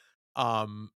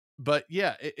 But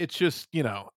yeah, it's just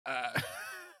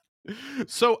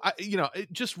so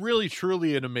it just really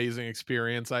truly an amazing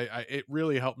experience. I it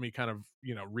really helped me kind of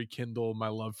rekindle my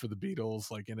love for the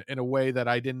Beatles, like in a way that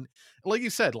I didn't, like you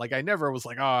said, like I never was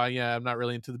like, oh yeah, I'm not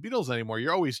really into the Beatles anymore.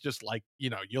 You're always just like,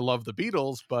 you love the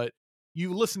Beatles, but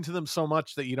you listen to them so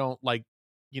much that you don't like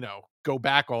go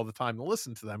back all the time to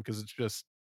listen to them, because it's just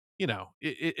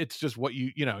it's just what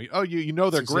they're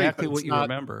It's great, exactly but what it's you not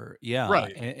remember. Yeah.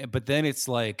 right. But then it's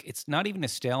like, it's not even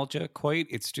nostalgia quite.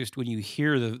 It's just when you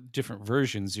hear the different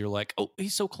versions, you're like, oh,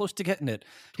 he's so close to getting it.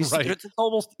 Right.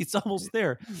 It's almost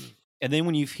there. And then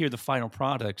when you hear the final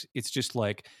product, it's just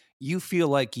like, you feel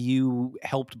like you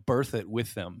helped birth it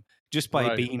with them just by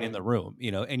Right. being in the room,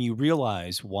 and you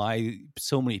realize why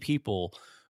so many people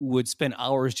would spend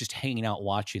hours just hanging out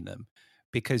watching them,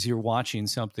 because you're watching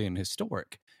something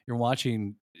historic. You're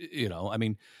watching, I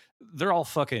mean, they're all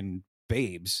fucking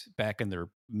babes back in their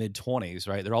mid 20s,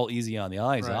 right? They're all easy on the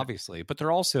eyes, Right. obviously, but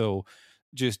they're also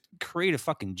just creative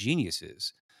fucking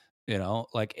geniuses.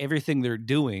 Like everything they're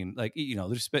doing, like,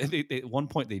 at one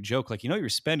point they joke, like, you're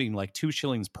spending like 2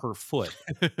 shillings per foot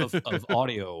of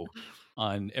audio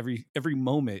on every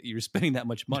moment. You're spending that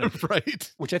much money.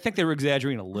 Right. Which I think they were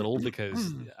exaggerating a little,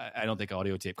 because I don't think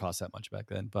audio tape cost that much back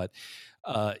then. But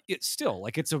it's still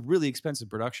like, it's a really expensive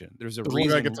production. There's a Doesn't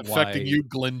reason look like it's affecting why- you,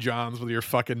 Glenn Johns, with your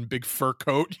fucking big fur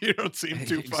coat. You don't seem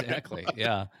too exactly, fucking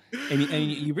yeah. And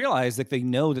you realize that they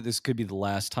know that this could be the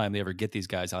last time they ever get these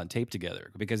guys on tape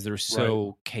together, because they're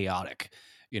so chaotic.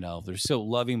 They're so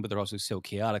loving, but they're also so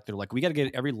chaotic. They're like, we got to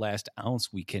get every last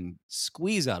ounce we can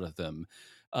squeeze out of them,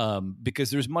 because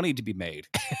there's money to be made,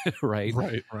 right?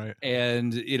 Right.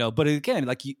 And but again,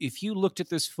 like, if you looked at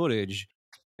this footage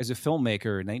as a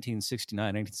filmmaker in 1969,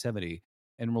 1970,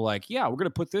 and we're like, yeah, we're gonna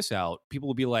put this out, people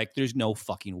will be like, there's no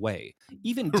fucking way.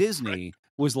 Even Disney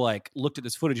was like, looked at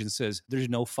this footage and says, there's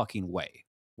no fucking way.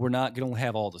 We're not gonna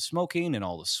have all the smoking and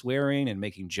all the swearing and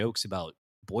making jokes about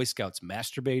Boy Scouts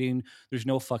masturbating. There's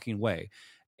no fucking way.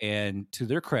 And to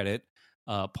their credit,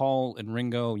 Paul and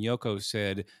Ringo and Yoko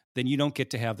said, then you don't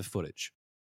get to have the footage.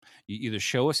 You either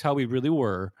show us how we really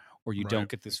were, or you don't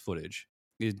get this footage.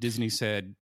 Disney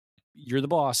said, you're the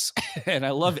boss. And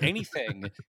I love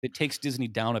anything that takes Disney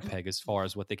down a peg as far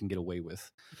as what they can get away with.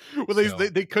 Well,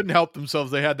 they couldn't help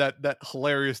themselves. They had that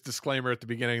hilarious disclaimer at the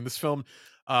beginning. This film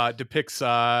depicts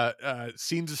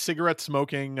scenes of cigarette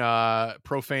smoking,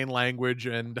 profane language,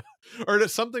 and or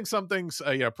something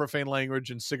profane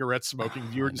language and cigarette smoking.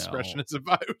 Viewer discretion is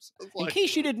advised. In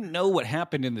case you didn't know what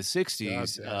happened in the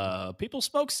 60s, people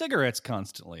smoked cigarettes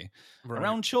constantly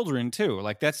around children too.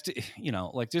 Like, that's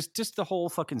like just the whole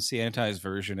fucking sanitized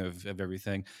version of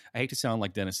everything. I hate to sound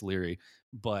like Dennis Leary,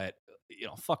 but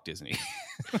fuck Disney.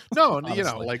 No,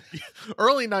 Honestly. like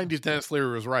early 90s Dennis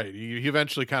Leary was right. He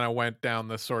eventually kind of went down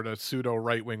this sort of pseudo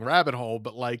right-wing rabbit hole,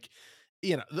 but like,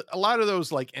 a lot of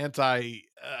those like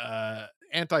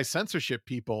anti-censorship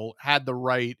people had the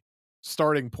right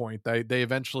starting point. They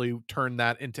eventually turned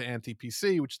that into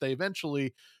anti-PC, which they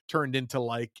eventually turned into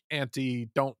like anti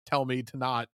don't tell me to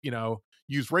not,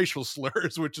 use racial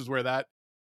slurs, which is where that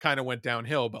kind of went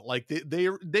downhill. But like they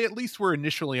at least were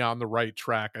initially on the right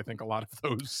track. I think a lot of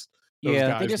those Yeah, they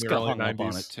guys in just the got early hung up on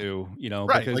it 90s. too,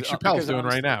 Right, like Chappelle's because doing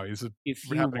right honestly, now. He's if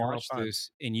you happening in real watch time. this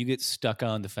and you get stuck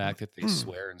on the fact that they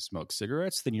swear and smoke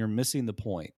cigarettes, then you're missing the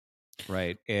point,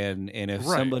 right? And if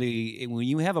Right. when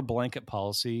you have a blanket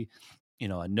policy,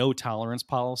 a no tolerance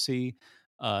policy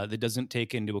that doesn't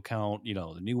take into account,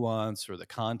 the nuance or the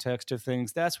context of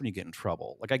things, that's when you get in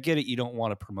trouble. Like I get it, you don't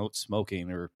want to promote smoking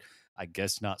or I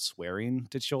guess not swearing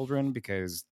to children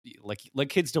because like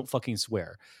kids don't fucking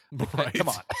swear. Like, Right. come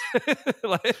on.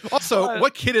 Like, Also, well,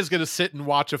 what kid is going to sit and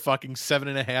watch a fucking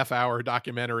 7.5 hour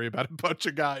documentary about a bunch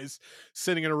of guys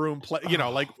sitting in a room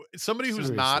like somebody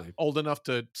who's not seriously. old enough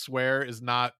to swear is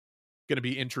not going to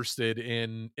be interested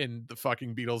in the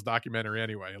fucking Beatles documentary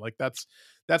anyway. Like that's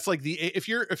like if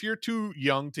you're too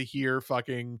young to hear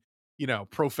fucking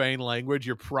profane language,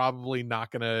 you're probably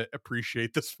not going to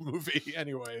appreciate this movie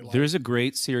anyway. Like, There's a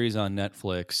great series on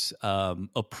Netflix,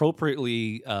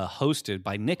 appropriately hosted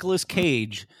by Nicolas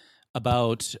Cage,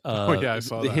 about oh yeah, I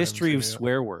saw the that. I haven't history seen of it yet.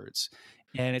 swear words.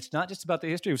 And it's not just about the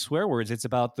history of swear words, it's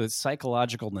about the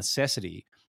psychological necessity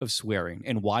of swearing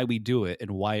and why we do it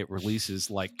and why it releases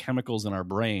like chemicals in our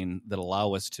brain that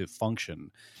allow us to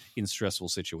function in stressful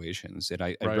situations. And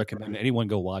I Right, recommend anyone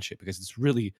go watch it because it's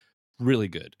really, really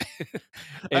good.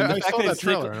 And the I fact saw that that it's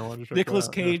trailer and I wanted to check Nicolas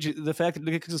that out. Yeah. Cage, the fact that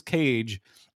Nicolas Cage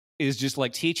is just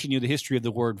like teaching you the history of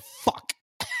the word fuck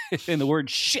and the word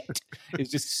shit is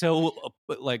just so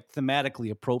like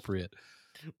thematically appropriate.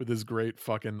 With his great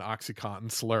fucking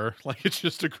OxyContin slur. Like it's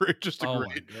just a great, Oh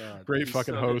my god, great he's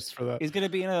fucking so good. host for that. He's gonna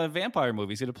be in a vampire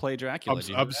movie. He's gonna play Dracula.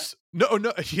 Do you know that?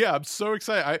 No, yeah, I'm so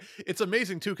excited. It's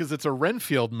amazing too because it's a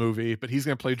Renfield movie, but he's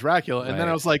gonna play Dracula. And then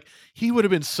I Right. was like, he would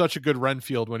have been such a good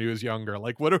Renfield when he was younger.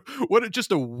 Like,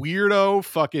 just a weirdo,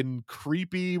 fucking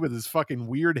creepy with his fucking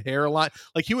weird hairline.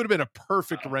 Like, he would have been a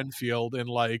perfect Renfield in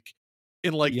the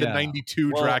Yeah.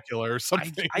 '92 Well, Dracula or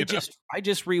something. I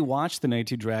just rewatched the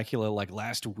 92 Dracula like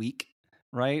last week,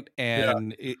 right? Yeah,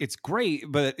 And it's great,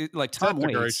 but like set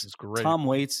decoration's great. Tom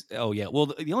Waits. Oh yeah. Well,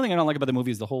 the only thing I don't like about the movie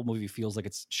is the whole movie feels like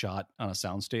it's shot on a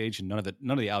soundstage, and none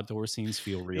of the outdoor scenes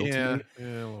feel real to Yeah, me. yeah,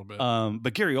 a little bit.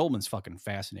 But Gary Oldman's fucking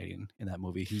fascinating in that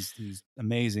movie. He's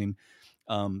amazing.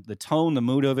 The tone, the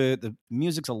mood of it, the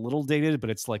music's a little dated,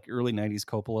 but it's like early 90s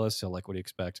Coppola, so like what do you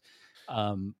expect?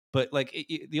 But like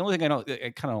the only thing I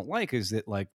kind of don't like is that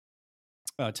like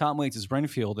Tom Waits'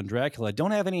 Renfield and Dracula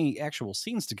don't have any actual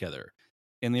scenes together.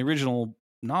 In the original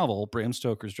novel, Bram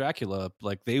Stoker's Dracula,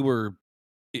 like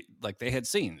like they had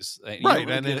scenes. You don't Right, really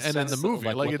get a and in the sense of movie,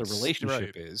 like like what the it's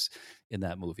relationship right. is in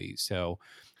that movie. So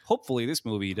hopefully this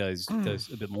movie does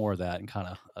a bit more of that and kind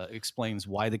of explains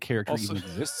why the character Also, even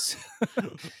exists.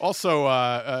 also,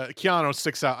 Keanu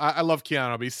sticks out. I love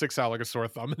Keanu, but he sticks out like a sore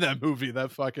thumb in that movie.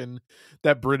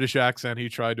 That British accent he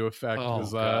tried to affect Oh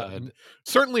was god.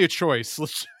 certainly a choice.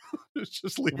 Let's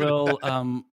just leave it at Well,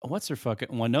 that. what's her fucking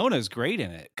Winona's great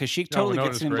in it because she No, totally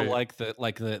gets Winona's into great.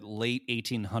 like the late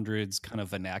 1800s kind of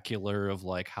vernacular of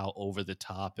like how over the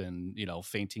top and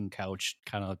fainting couch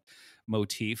kind of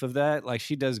motif of that. Like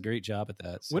she does a great job at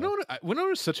that. So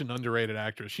Winona's such an underrated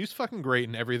actress. She's fucking great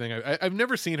in everything. I've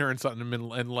never seen her in something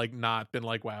and like not been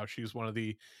like, wow, she's one of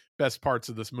the best parts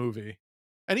of this movie.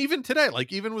 And even today,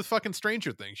 like even with fucking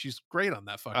Stranger Things, she's great on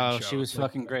that fucking oh, she show. was Like,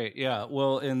 fucking great. Yeah.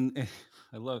 Well, and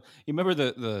I love you remember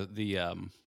the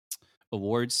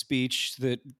award speech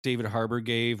that David Harbour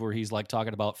gave where he's like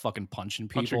talking about fucking punching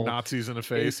punching people. Nazis in the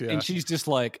face. Yeah. And she's just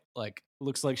like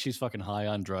looks like she's fucking high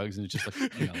on drugs and it's just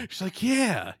like She's like,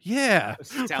 yeah,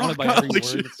 astounded by rock every on, like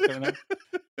word that's coming out.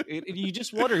 You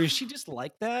just wonder, is she just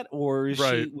like that, or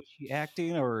right. was she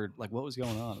acting, or like what was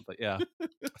going on? But yeah,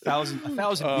 a thousand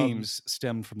memes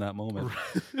stemmed from that moment,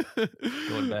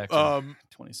 going back to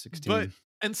 2016. But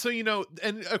and so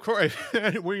and of course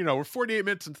we're 48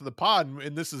 minutes into the pod,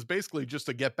 and this is basically just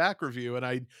a Get Back review, and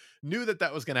I knew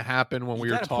that was going to happen when you we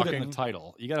were gotta put it in talking. the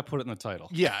title. You got to put it in the title.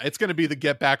 Yeah, it's going to be the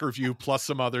Get Back review plus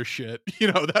some other shit.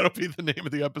 That'll be the name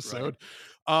of the episode.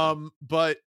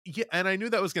 But yeah, and I knew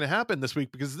that was going to happen this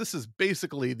week because this is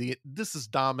basically this has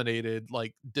dominated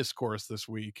like discourse this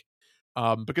week.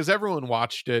 Because everyone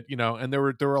watched it, and there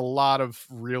were a lot of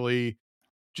really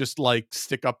just like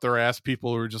stick up their ass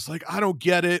people who are just like, I don't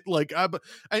get it. Like,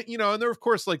 you know, and there are of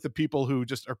course like the people who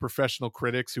just are professional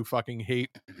critics who fucking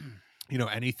hate, you know,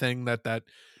 anything that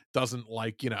doesn't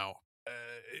like, you know,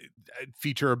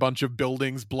 feature a bunch of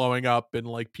buildings blowing up and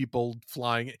like people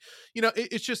flying. You know,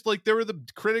 it's just like there were the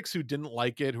critics who didn't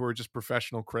like it, who are just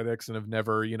professional critics and have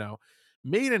never, you know,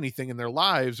 made anything in their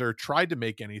lives or tried to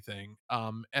make anything.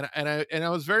 And I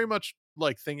was very much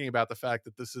like thinking about the fact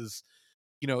that this is,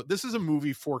 you know, this is a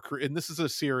movie and this is a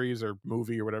series or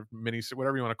movie or whatever, mini,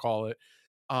 whatever you want to call it,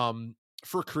 um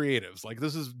for creatives. Like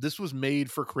this was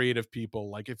made for creative people.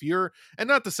 Like if you're, and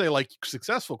not to say like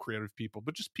successful creative people,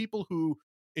 but just people who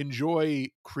enjoy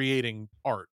creating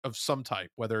art of some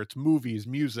type, whether it's movies,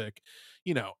 music,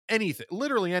 you know, anything,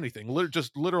 literally anything,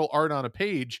 just literal art on a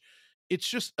page. It's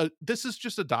just this is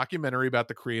just a documentary about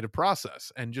the creative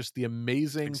process and just the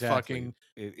amazing fucking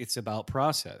It's about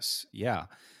process. Yeah.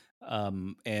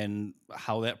 And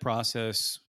how that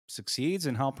process succeeds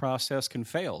and how process can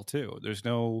fail too. There's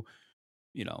no,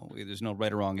 you know, there's no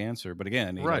right or wrong answer. But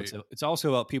again, you know, right, it's also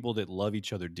about people that love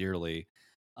each other dearly,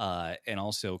 and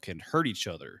also can hurt each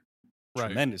other right.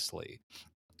 tremendously.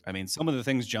 I mean, some of the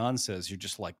things John says, you're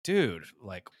just like, dude,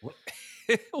 like, what?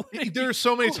 There are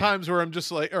so many times where I'm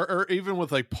just like, or even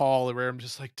with like Paul, where I'm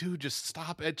just like, dude, just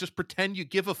stop it. Just pretend you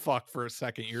give a fuck for a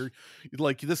second. You're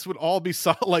like, this would all be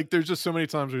so, like, there's just so many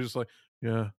times where you're just like,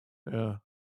 yeah, yeah.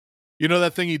 You know,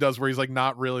 that thing he does where he's like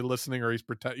not really listening, or he's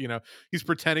you know, he's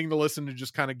pretending to listen to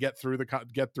just kind of get through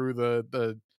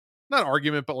the not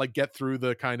argument, but like get through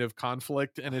the kind of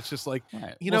conflict. And it's just like,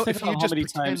 right. you Well, know, think if about you how just many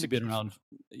pretend times to you've been around.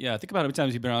 Yeah, think about how many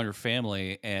times you've been around your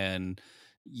family and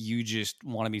you just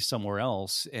want to be somewhere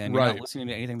else, and you're right, not listening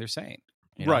to anything they're saying.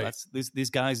 You know, right, that's these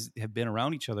guys have been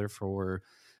around each other for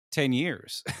 10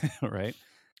 years, right?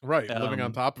 right, living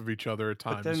on top of each other at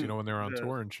But times, you then know, when they're on the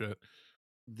tour and shit.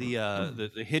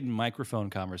 the hidden microphone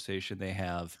conversation they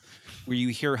have, where you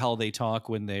hear how they talk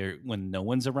when no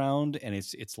one's around, and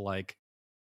it's like,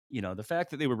 you know, the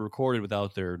fact that they were recorded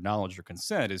without their knowledge or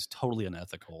consent is totally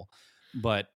unethical.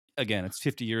 But again, it's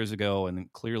 50 years ago,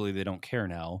 and clearly they don't care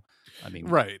now. I mean,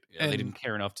 Right. you know, they didn't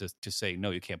care enough to say,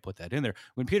 no, you can't put that in there.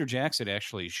 When Peter Jackson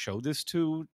actually showed this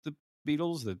to the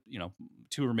Beatles, the, you know,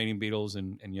 two remaining Beatles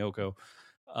and Yoko,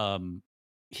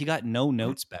 he got no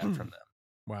notes back from them.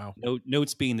 Wow. No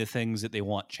notes being the things that they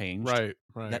want changed. Right,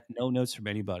 right. Got no notes from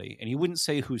anybody. And he wouldn't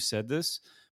say who said this,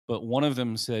 but one of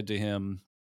them said to him,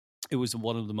 it was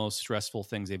one of the most stressful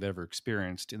things they've ever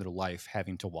experienced in their life,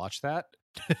 having to watch that.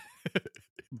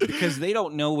 Because they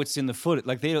don't know what's in the footage.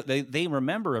 Like they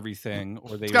remember everything,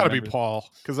 or they It's got to be remember. Paul,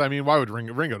 because I mean, why would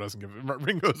Ringo doesn't give it?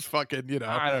 Ringo's fucking, you know.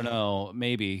 I don't know,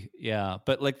 maybe, yeah,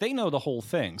 but like they know the whole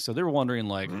thing, so they're wondering,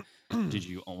 like, did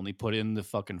you only put in the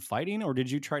fucking fighting, or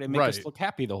did you try to make us Right. look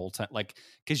happy the whole time? Like,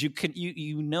 because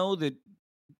you know that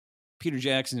Peter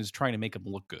Jackson is trying to make him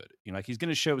look good. You know, like he's going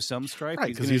to show some stripe, Right,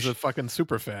 because he's a fucking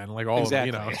super fan, like all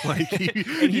exactly. of them, you know. Like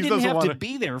and he didn't doesn't have wanna... to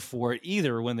be there for it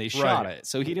either when they shot it,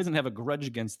 so he doesn't have a grudge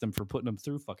against them for putting him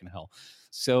through fucking hell.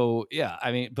 So yeah,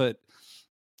 I mean, but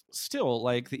still,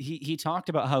 like he talked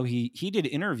about how he did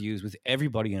interviews with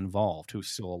everybody involved who's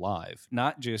still alive,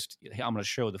 not just, hey, I'm going to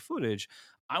show the footage.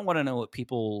 I want to know what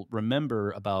people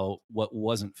remember about what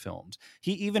wasn't filmed.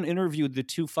 He even interviewed the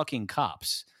two fucking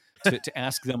cops to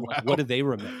ask them, like, what do they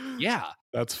remember? Yeah,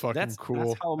 that's fucking cool.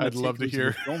 That's how I'd love to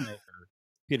hear.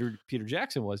 Filmmaker Peter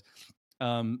Jackson was,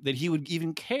 that he would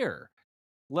even care,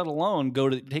 let alone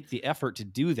take the effort to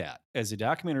do that as a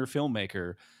documentary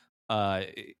filmmaker.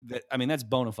 That, I mean, that's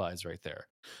bona fides right there.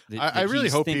 I really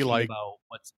hope he like about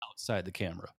what's outside the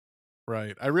camera.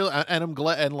 Right. And I'm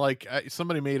glad, and like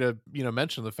somebody made a, you know,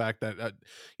 mention the fact that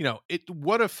you know,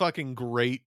 what a fucking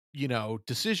great, you know,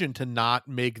 decision to not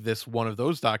make this one of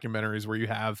those documentaries where you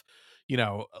have, you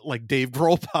know, like Dave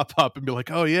Grohl pop up and be like,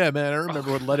 oh yeah, man, I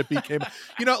remember when Let It Be came,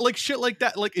 you know, like shit like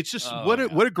that. Like, it's just what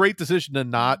a great decision to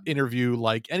not interview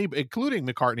like anybody, including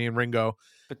McCartney and Ringo.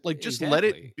 But like, just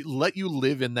let you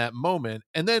live in that moment.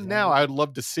 And then now I'd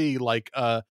love to see like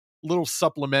a little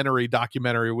supplementary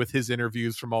documentary with his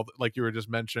interviews from all, like you were just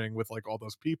mentioning, with like all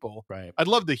those people. Right. I'd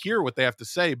love to hear what they have to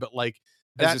say, but like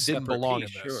that didn't belong in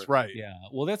this. Sure. Right. Yeah.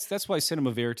 Well, that's why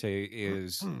Cinema Verite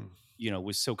is, you know,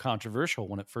 was so controversial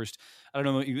when it first, I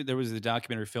don't know, there was a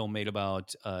documentary film made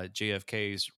about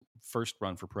JFK's first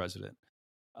run for president.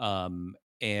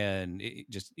 And it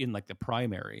just in like the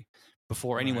primary,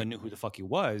 before anyone knew who the fuck he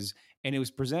was. And it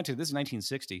was presented, this is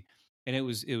 1960. And it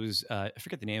was I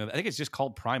forget the name of it. I think it's just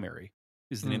called Primary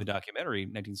is the name of the documentary,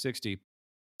 1960.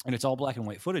 And it's all black and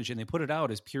white footage. And they put it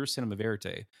out as pure cinema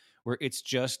verite, where it's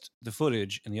just the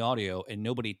footage and the audio and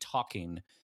nobody talking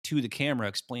to the camera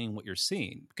explaining what you're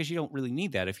seeing, because you don't really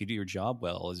need that if you do your job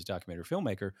well as a documentary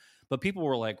filmmaker. But people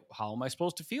were like, how am I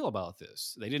supposed to feel about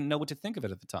this? They didn't know what to think of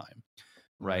it at the time.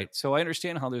 Right. So I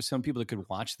understand how there's some people that could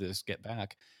watch this, get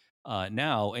back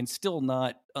now, and still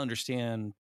not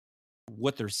understand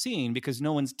what they're seeing because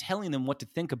no one's telling them what to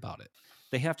think about it.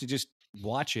 They have to just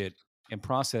watch it and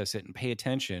process it and pay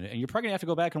attention. And you're probably gonna have to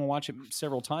go back and watch it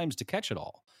several times to catch it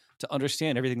all, to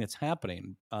understand everything that's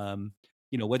happening.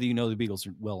 Whether you know the Beatles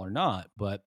well or not.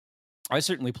 But I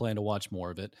certainly plan to watch more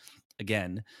of it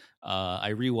again.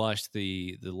 I rewatched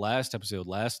the last episode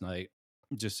last night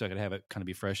just so I could have it kind of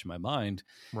be fresh in my mind.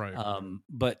 Right.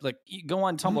 But like, you go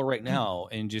on Tumblr right now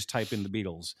and just type in the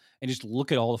Beatles and just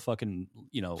look at all the fucking,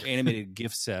 animated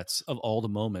GIF sets of all the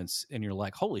moments. And you're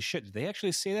like, holy shit, did they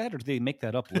actually say that or did they make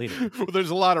that up later? Well, there's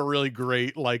a lot of really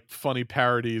great, like, funny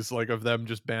parodies, like, of them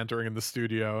just bantering in the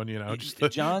studio, and just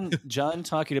John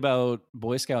talking about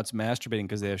Boy Scouts masturbating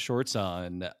because they have shorts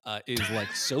on is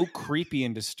like so creepy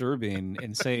and disturbing,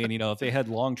 and saying, if they had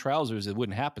long trousers, it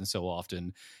wouldn't happen so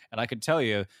often. And I could tell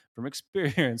you from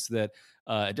experience that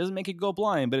it doesn't make you go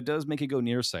blind, but it does make you go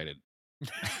nearsighted.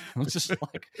 It's just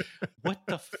like, what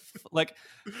the like,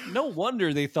 no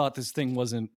wonder they thought this thing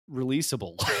wasn't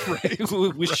releasable,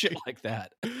 right? With shit like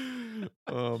that.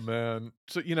 Oh man.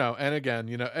 So and again,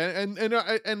 and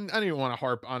I don't even want to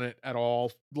harp on it at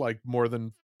all, like, more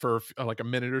than for like a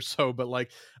minute or so, but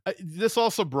like, this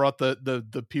also brought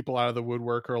the people out of the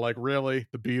woodwork who are like, really,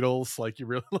 the Beatles, like, you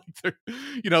really like,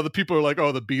 the people are like,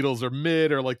 oh, the Beatles are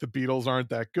mid, or like the Beatles aren't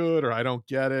that good, or I don't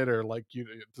get it, or like,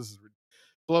 this is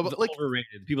blah, blah, like,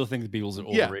 overrated. People think the Beatles are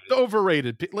overrated. Yeah, the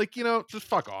overrated. Like, just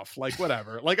fuck off. Like,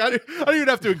 whatever. Like, I don't even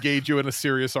have to engage you in a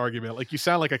serious argument. Like, you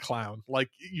sound like a clown. Like,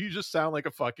 you just sound like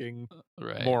a fucking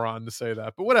moron to say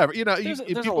that. But whatever. There's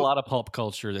a lot of pop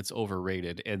culture that's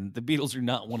overrated, and the Beatles are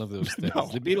not one of those things. No.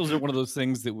 The Beatles are one of those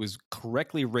things that was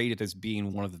correctly rated as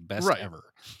being one of the best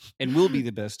ever, and will be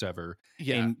the best ever.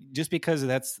 Yeah. And just because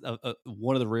that's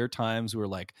one of the rare times where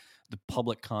like the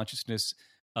public consciousness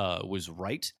was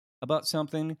right about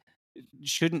something,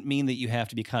 shouldn't mean that you have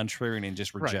to be contrarian and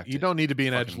just reject it. You don't need to be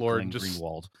an edgelord and just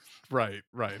Greenwald. Right,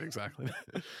 exactly.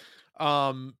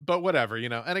 But whatever,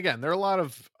 and again, there are a lot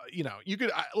of, you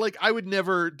could, I would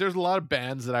never, there's a lot of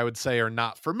bands that I would say are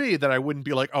not for me that I wouldn't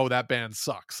be like, oh, that band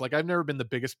sucks. Like, I've never been the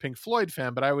biggest Pink Floyd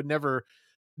fan, but I would never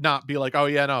not be like, oh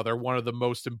yeah, no, they're one of the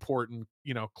most important,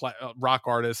 rock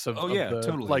artists of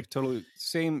totally, like, totally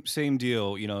same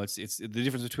deal. It's the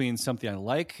difference between something I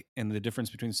like and the difference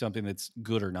between something that's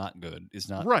good or not good is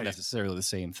not necessarily the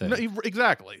same thing. No,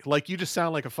 exactly. Like, you just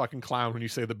sound like a fucking clown when you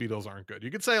say the Beatles aren't good.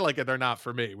 You could say like, they're not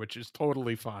for me, which is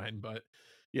totally fine. But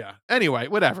yeah, anyway,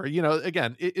 whatever.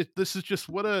 Again, this is just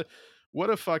what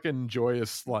a fucking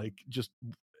joyous, like, just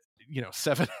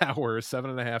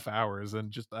 7.5 hours,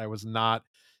 and just, I was not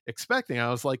expecting.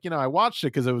 I was like, I watched it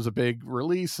because it was a big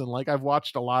release, and like, I've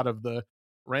watched a lot of the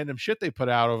random shit they put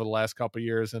out over the last couple of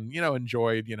years, and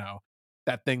enjoyed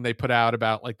that thing they put out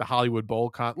about like the Hollywood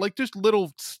Bowl like just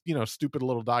little stupid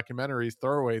little documentaries,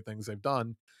 throwaway things they've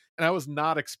done, and I was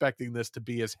not expecting this to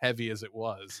be as heavy as it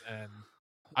was. And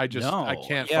I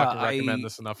can't fucking recommend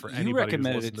this enough for anybody. You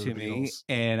recommended it to to me,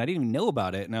 and I didn't even know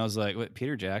about it, and I was like, what,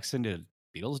 Peter Jackson did a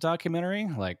Beatles documentary?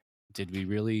 Like, did we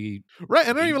really? Right,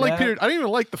 and I don't even like Peter. I don't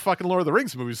even like the fucking Lord of the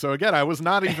Rings movies. So again, I was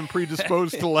not even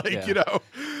predisposed to like,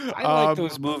 I like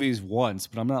those movies once,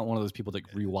 but I'm not one of those people that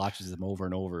rewatches them over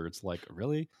and over. It's like,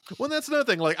 really? Well, that's another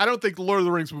thing. Like, I don't think the Lord of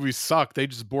the Rings movies suck. They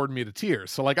just bored me to tears.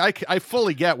 So like, I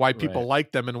fully get why people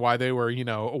like them and why they were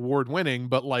award winning,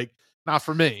 but like, not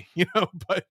for me,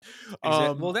 But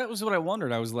well, that was what I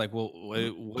wondered. I was like, well,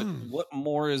 what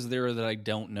more is there that I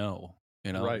don't know?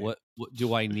 What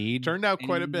do I need? Turned out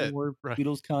quite a bit. More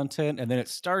Beatles content, and then it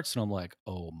starts, and I'm like,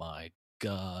 oh my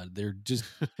god, they're just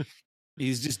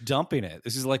he's just dumping it.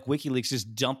 This is like WikiLeaks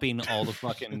just dumping all the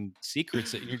fucking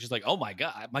secrets, and you're just like, oh my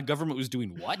god, my government was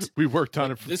doing what? We worked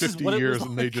on it for 50 years,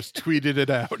 and they just tweeted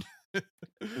it out.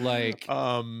 Like,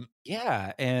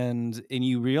 yeah, and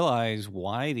you realize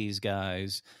why these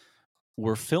guys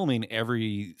were filming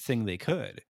everything they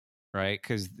could, right?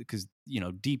 Because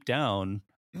deep down,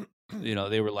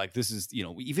 they were like, this is,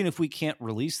 even if we can't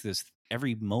release this,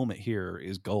 every moment here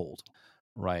is gold,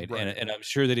 right? And I'm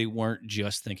sure that they weren't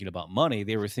just thinking about money.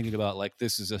 They were thinking about, like,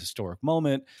 this is a historic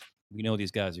moment. We know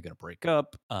these guys are going to break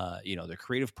up. Their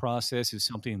creative process is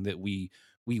something that we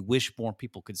wish more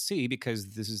people could see,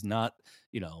 because this is not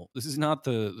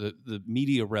the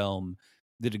media realm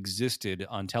that existed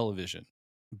on television.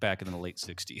 back in the late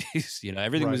 60s.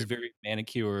 Everything was Right. very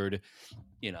manicured.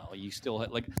 You still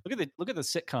had look at the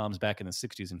sitcoms back in the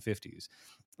 60s and 50s.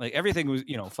 Like everything was,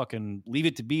 fucking Leave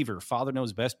It to Beaver, Father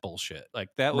Knows Best bullshit. Like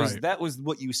that was Right.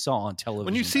 what you saw on television.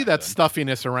 When you see back that then.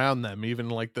 stuffiness around them, even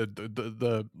like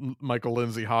the Michael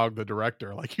Lindsay Hogg, the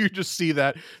director, like you just see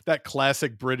that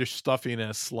classic British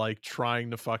stuffiness like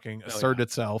trying to fucking assert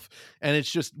itself, and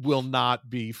it's just will not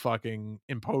be fucking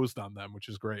imposed on them, which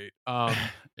is great.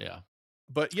 Yeah.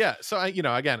 But yeah, so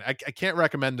again, I can't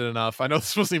recommend it enough. I know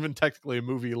this wasn't even technically a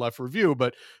movie left review,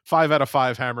 but 5 out of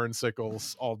 5 Hammer and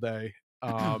Sickles all day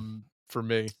for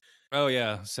me. Oh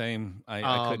yeah, same.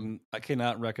 Um, I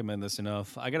cannot recommend this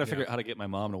enough. I got to figure out how to get my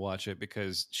mom to watch it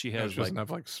because she has she doesn't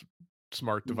have like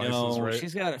smart devices, right?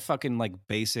 she's got a fucking like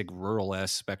basic rural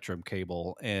ass Spectrum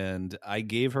cable, and I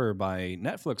gave her my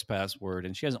Netflix password,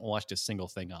 and she hasn't watched a single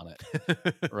thing on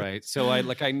it. Right, so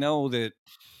I know that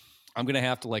I'm gonna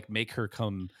have to like make her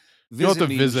come You'll have visit to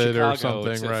me visit in or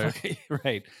Chicago something,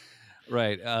 right?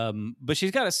 right. But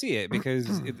she's got to see it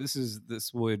because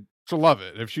this would. She'll love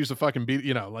it if she's a fucking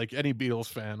like any Beatles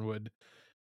fan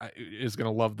is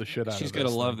gonna love the shit out of this. She's gonna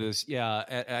love this.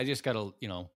 Yeah, I just gotta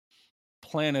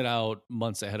plan it out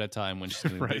months ahead of time when she's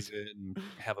gonna visit and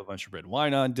have a bunch of red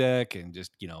wine on deck and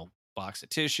just box of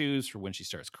tissues for when she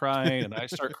starts crying and I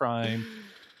start crying.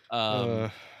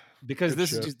 Because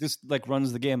this like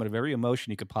runs the gamut of every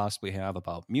emotion you could possibly have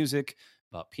about music,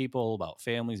 about people, about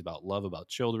families, about love, about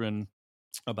children,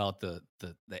 about the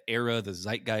era, the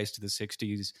zeitgeist of the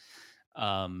 60s.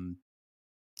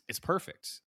 It's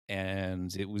perfect.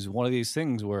 And it was one of these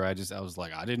things where I was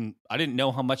like, I didn't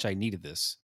know how much I needed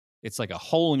this. It's like a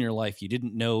hole in your life you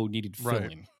didn't know needed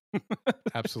filling. Right.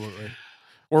 Absolutely.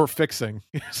 Or fixing,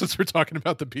 since we're talking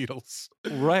about the Beatles.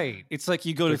 Right. It's like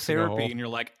you go to therapy and you're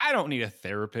like, I don't need a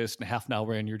therapist in half an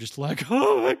hour, and you're just like,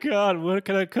 oh my God, when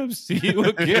can I come see you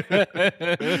again?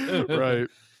 Right.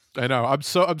 I know.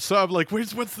 I'm like,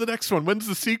 what's the next one? When's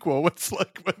the sequel?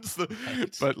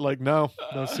 But like, no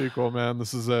sequel, man.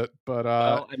 This is it. But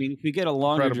well, I mean, if we get a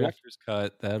longer incredible. director's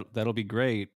cut, that'll be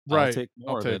great. Right. I'll take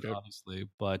more of it, it, obviously.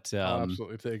 But I'll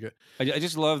absolutely take it. I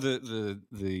just love the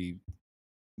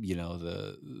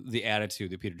the attitude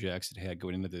that Peter Jackson had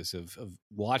going into this of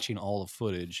watching all the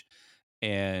footage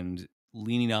and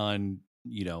leaning on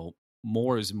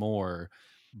more is more,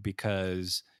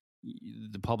 because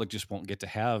the public just won't get to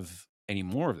have any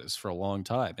more of this for a long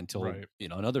time until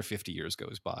another 50 years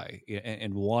goes by,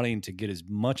 and wanting to get as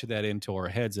much of that into our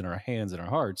heads and our hands and our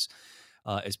hearts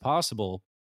as possible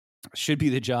should be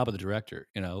the job of the director.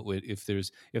 If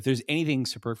there's anything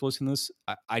superfluous in this,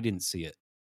 I didn't see it.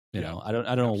 I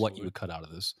don't know what you would cut out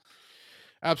of this.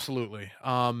 Absolutely.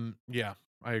 Yeah,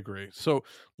 I agree. So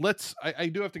I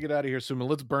do have to get out of here soon, but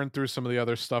let's burn through some of the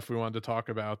other stuff we wanted to talk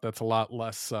about. That's a lot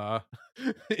less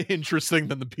interesting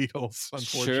than the Beatles,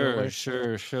 unfortunately.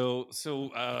 Sure.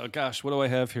 So, gosh, what do I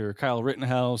have here? Kyle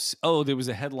Rittenhouse. Oh, there was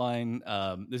a headline.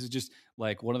 This is just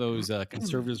like one of those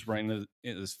conservatives running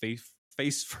his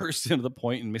face first into the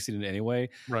point and missing it anyway.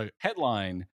 Right.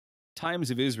 Headline: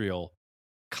 Times of Israel.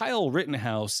 Kyle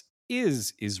Rittenhouse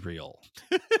is Israel.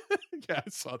 Yeah, I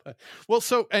saw that. Well,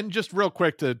 so, and just real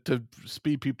quick to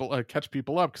speed people, catch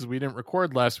people up, because we didn't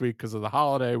record last week because of the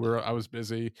holiday. I was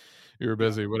busy, you were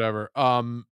busy, whatever.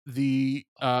 The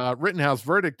Rittenhouse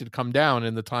verdict had come down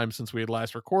in the time since we had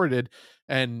last recorded,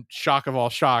 and shock of all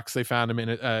shocks, they found him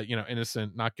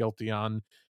innocent, not guilty on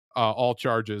all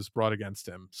charges brought against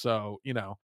him. So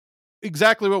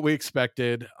exactly what we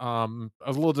expected. I was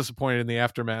a little disappointed in the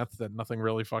aftermath that nothing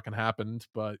really fucking happened,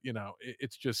 but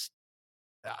it's just,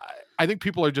 I think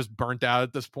people are just burnt out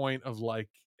at this point of like,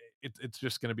 it's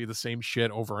just going to be the same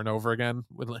shit over and over again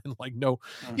with like no,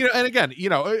 and again,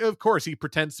 of course he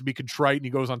pretends to be contrite and he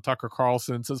goes on Tucker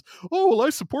Carlson and says, oh, well, I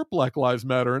support Black Lives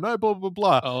Matter and I blah, blah,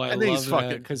 blah. Oh, I and love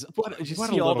that, because what you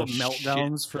see all the shit.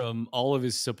 meltdowns from all of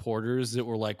his supporters that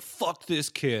were like, fuck this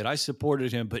kid, I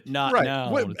supported him, but not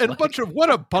now. And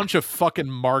what a bunch of fucking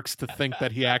marks to think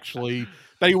that he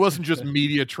wasn't just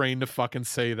media trained to fucking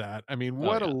say that. I mean,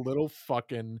 what a little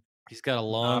fucking, he's got a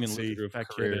long and Nazi lucrative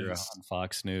career on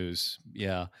Fox News.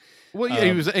 Yeah. Well,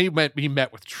 yeah, he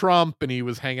met with Trump and he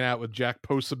was hanging out with Jack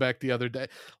Posobiec the other day.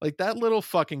 Like, that little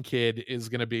fucking kid is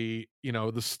going to be,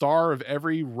 the star of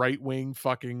every right-wing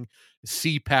fucking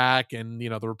CPAC and,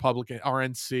 the Republican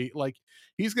RNC. Like,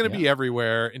 he's going to be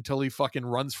everywhere until he fucking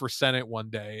runs for Senate one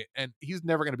day, and he's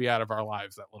never going to be out of our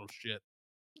lives, that little shit.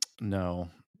 No,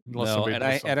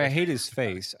 and I hate his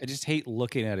face. I just hate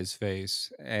looking at his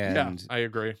face. And I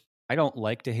agree. I don't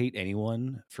like to hate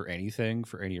anyone for anything,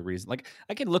 for any reason. Like,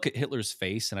 I can look at Hitler's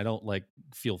face and I don't like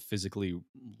feel physically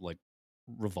like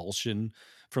revulsion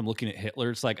from looking at Hitler.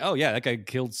 It's like, oh yeah, that guy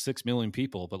killed 6 million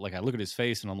people, but like I look at his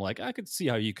face and I'm like, I could see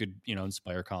how you could,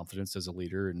 inspire confidence as a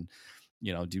leader and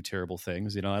do terrible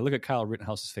things. I look at Kyle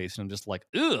Rittenhouse's face and I'm just like,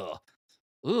 ugh.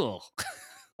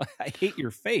 I hate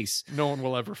your face. No one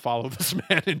will ever follow this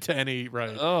man into any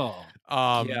right. Oh,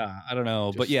 yeah, I don't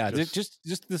know, but yeah,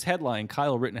 just this headline: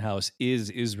 Kyle Rittenhouse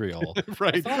is Israel.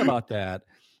 Right. I thought about that,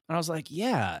 and I was like,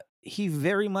 yeah, he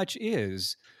very much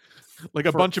is. Like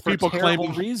a bunch of people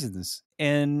claiming reasons,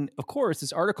 and of course,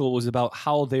 this article was about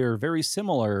how they're very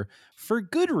similar for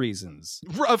good reasons.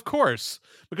 Of course,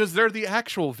 because they're the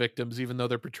actual victims, even though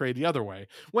they're portrayed the other way.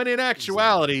 When in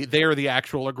actuality, they are the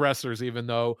actual aggressors, even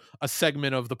though a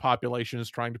segment of the population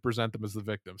is trying to present them as the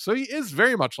victims. So he is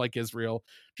very much like Israel,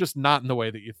 just not in the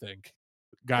way that you think.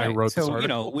 Guy who wrote this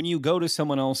article. When you go to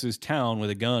someone else's town with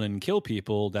a gun and kill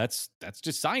people, that's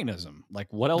just Zionism.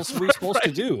 Like, what else are we supposed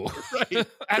to do? Right.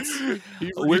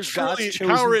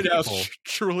 Kyle Rittenhouse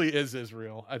truly is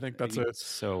Israel. I think that's it.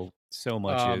 So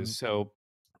much is. So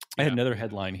I had another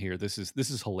headline here. This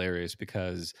is hilarious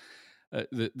because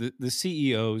the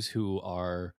CEOs who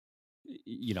are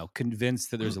convinced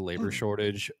that there's a labor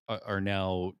shortage are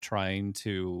now trying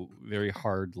to very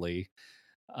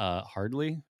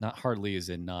not hardly as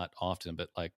in not often, but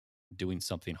like doing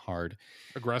something hard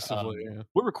aggressively.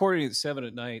 We're recording at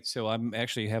 7 p.m, so I'm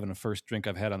actually having a first drink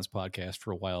I've had on this podcast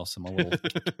for a while, so I'm a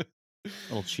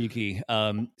little cheeky.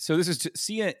 So this is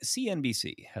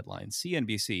CNBC headline.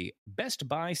 CNBC: Best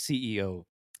Buy CEO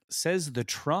says the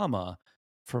trauma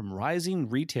from rising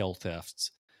retail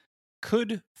thefts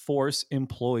could force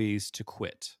employees to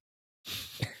quit.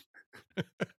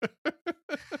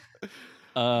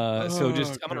 I'm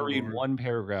going to read one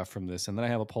paragraph from this, and then I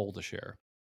have a poll to share.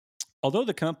 Although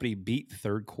the company beat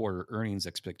third quarter earnings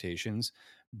expectations,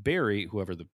 Barry,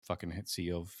 whoever the fucking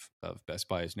CEO of Best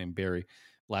Buy is named Barry,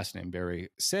 last name Barry,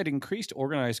 said increased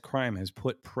organized crime has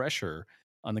put pressure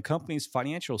on the company's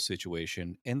financial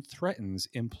situation and threatens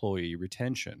employee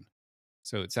retention.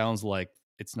 So it sounds like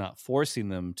it's not forcing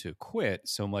them to quit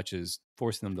so much as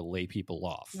forcing them to lay people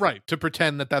off. Right. To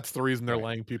pretend that that's the reason they're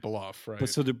laying people off. Right.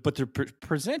 But they're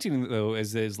presenting it though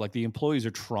as like the employees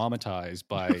are traumatized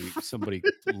by somebody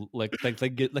like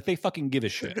they fucking give a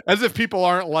shit. As if people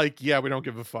aren't like, yeah, we don't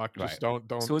give a fuck. Just don't.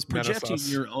 So it's projecting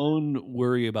your own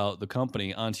worry about the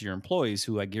company onto your employees,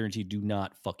 who I guarantee do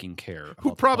not fucking care.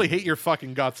 Who probably hate your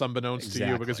fucking guts unbeknownst to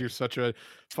you because you're such a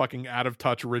fucking out of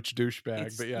touch rich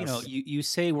douchebag. But yes, you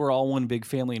say we're all one big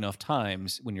family enough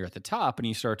times when you're at the top and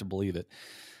you start to believe it.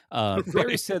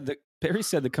 Barry said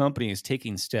the company is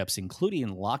taking steps,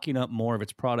 including locking up more of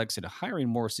its products and hiring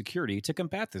more security to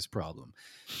combat this problem.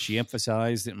 She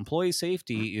emphasized that employee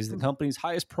safety is the company's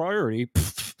highest priority.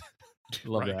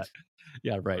 Love that.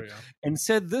 Yeah, right. Oh, yeah. And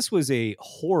said this was a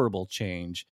horrible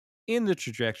change in the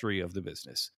trajectory of the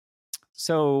business.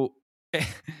 So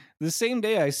the same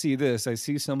day I see this, I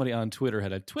see somebody on Twitter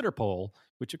had a Twitter poll,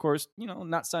 which of course,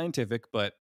 not scientific,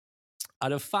 but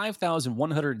out of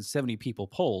 5,170 people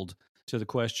polled to the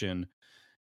question,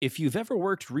 if you've ever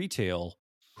worked retail,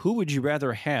 who would you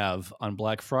rather have on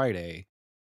Black Friday?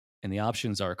 And the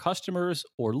options are customers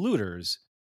or looters.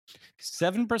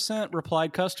 7%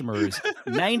 replied customers,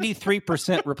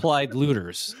 93% replied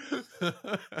looters.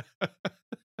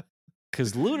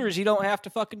 Because looters you don't have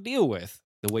to fucking deal with.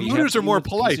 The way looters are more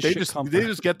polite. They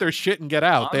just get their shit and get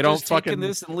out. They don't fucking taking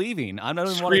this and leaving. I don't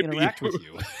even want to interact with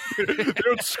you. They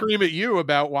don't scream at you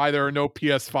about why there are no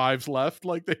PS5s left.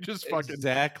 Like they just fucking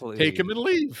take them and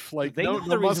leave. Like they know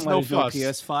the reason why there's no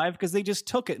PS5 because they just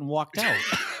took it and walked out.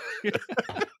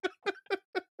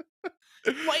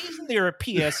 Why isn't there a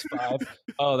PS5?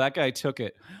 Oh, that guy took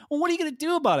it. Well, what are you going to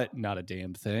do about it? Not a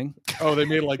damn thing. Oh, they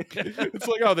made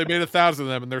they made 1,000 of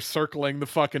them and they're circling the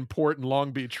fucking port in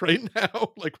Long Beach right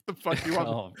now. Like, what the fuck do you want?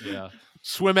 Oh, yeah.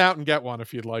 Swim out and get one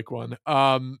if you'd like one.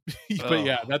 But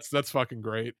yeah, that's fucking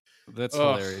great. That's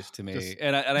hilarious to me.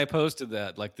 And I posted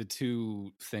that, like the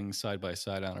two things side by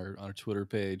side on our Twitter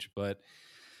page, but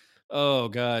oh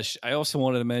gosh, I also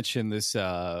wanted to mention this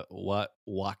Waukesha,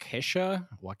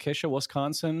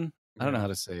 Wisconsin. I don't know how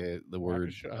to say it, the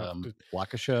word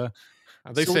Waukesha.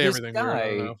 They say everything weird, I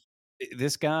don't know.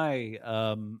 This guy,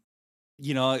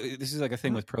 this is like a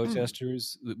thing with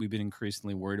protesters that we've been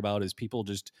increasingly worried about is people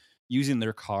just using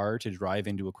their car to drive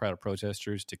into a crowd of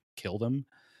protesters to kill them.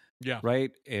 Yeah.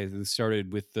 Right. It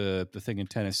started with the thing in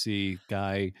Tennessee,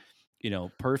 guy,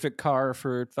 perfect car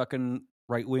for fucking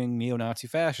right-wing neo-Nazi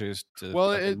fascist.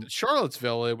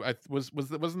 Charlottesville,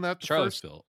 wasn't that the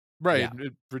Charlottesville? First? Right,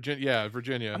 yeah.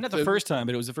 Virginia. Not the first time,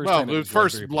 but it was the first time. It was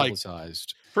first, like,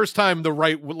 publicized. First time the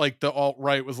right, like the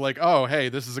alt-right was like, oh, hey,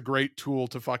 this is a great tool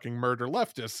to fucking murder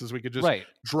leftists, as we could just Right.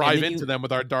 drive into them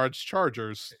with our Dodge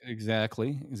Chargers.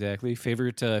 Exactly.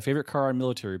 Favorite car on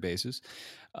military bases.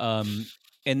 And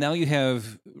now you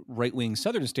have right-wing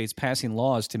southern states passing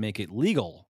laws to make it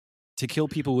legal to kill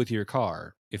people with your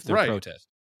car if they're Right. protest.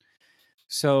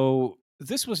 So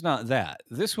this was not that.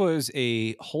 This was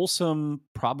a wholesome,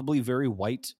 probably very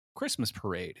white Christmas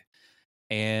parade.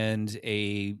 And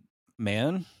a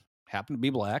man, happened to be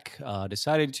black,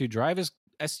 decided to drive his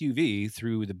SUV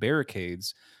through the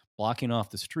barricades blocking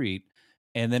off the street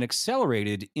and then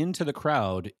accelerated into the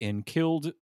crowd and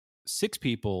killed 6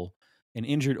 people and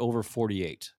injured over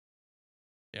 48.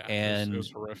 Yeah, And it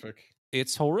was horrific.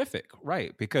 It's horrific,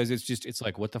 right? Because it's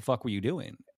like, what the fuck were you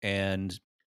doing? And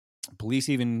police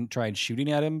even tried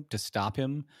shooting at him to stop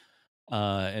him.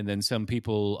 And then some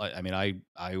people, I mean,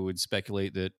 I would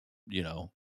speculate that,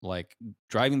 like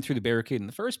driving through the barricade in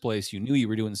the first place, you knew you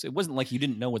were doing this. It wasn't like you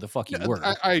didn't know where the fuck you were.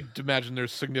 I'd imagine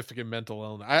there's significant mental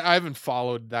illness. I haven't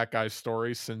followed that guy's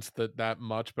story since that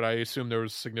much, but I assume there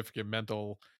was significant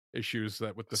mental issues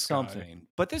that with this guy.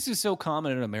 But this is so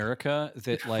common in America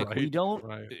that like we don't.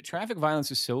 Traffic violence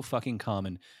is so fucking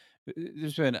common.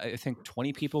 There's been, I think,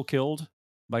 20 people killed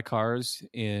by cars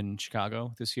in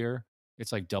Chicago this year.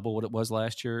 It's like double what it was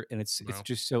last year, and it's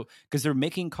just so because they're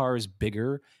making cars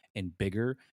bigger and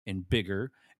bigger and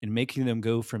bigger and making them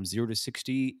go from 0 to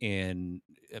 60 in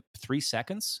 3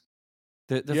 seconds.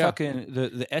 The fucking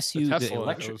the SU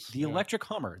the electric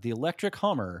Hummer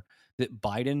that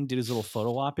Biden did his little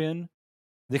photo op in,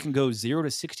 they can go 0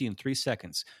 to 60 in 3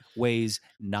 seconds. Weighs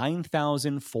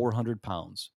 9,400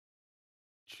 pounds.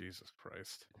 Jesus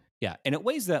Christ. Yeah, and it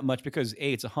weighs that much because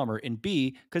A, it's a Hummer, and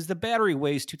B, because the battery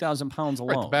weighs 2,000 pounds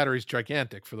alone. Right, the battery's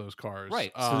gigantic for those cars.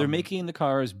 Right, so they're making the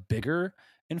cars bigger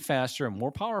and faster and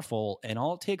more powerful, and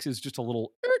all it takes is just a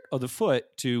little of the foot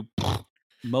to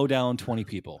mow down 20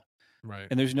 people. Right.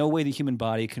 And there's no way the human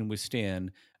body can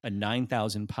withstand a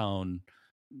 9,000-pound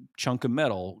chunk of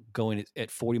metal going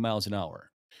at 40 miles an hour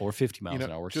or 50 miles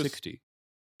an hour, or 60.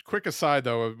 Quick aside,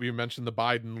 though, you mentioned the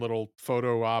Biden little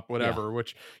photo op, whatever,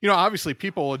 which, obviously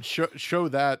people would show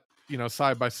that,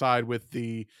 side by side with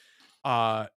the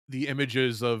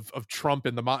images of Trump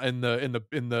in the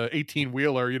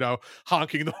 18-wheeler,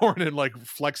 honking the horn and like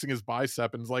flexing his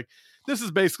bicep, and it's like, this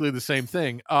is basically the same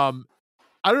thing.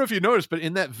 I don't know if you noticed, but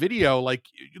in that video, like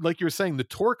you were saying, the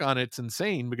torque on it's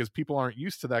insane because people aren't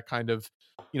used to that kind of,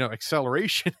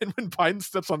 acceleration. And when Biden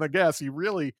steps on the gas, he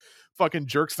really fucking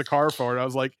jerks the car forward. I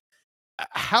was like,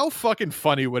 how fucking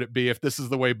funny would it be if this is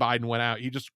the way Biden went out? He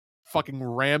just fucking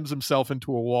rams himself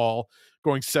into a wall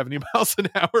going 70 miles an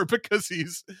hour because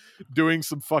he's doing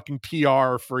some fucking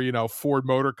PR for, Ford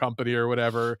Motor Company or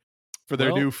whatever. For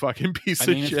their new fucking piece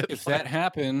of shit. If that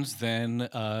happens, then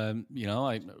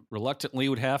I reluctantly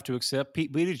would have to accept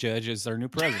Pete Buttigieg as our new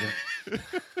president.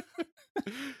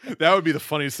 That would be the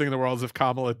funniest thing in the world, is if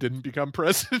Kamala didn't become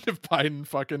president, if Biden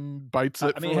fucking bites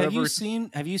it. I mean, have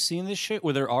you seen this shit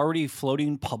where they're already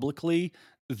floating publicly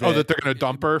that they're going to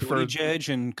dump her for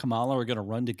Buttigieg and Kamala are going to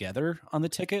run together on the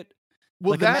ticket?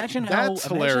 Well, like, imagine how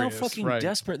fucking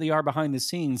desperate they are behind the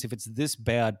scenes if it's this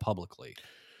bad publicly.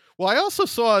 Well, I also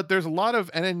saw there's a lot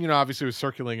of, and then, obviously it was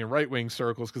circulating in right-wing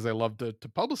circles because they love to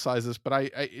publicize this,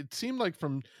 but it seemed like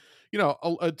from,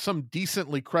 some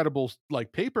decently credible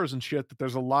like papers and shit that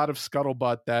there's a lot of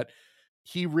scuttlebutt that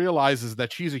he realizes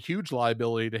that she's a huge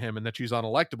liability to him and that she's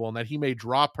unelectable and that he may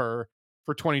drop her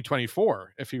for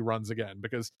 2024 if he runs again,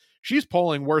 because she's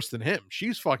polling worse than him.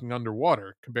 She's fucking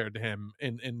underwater compared to him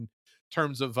in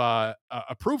terms of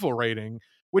approval rating,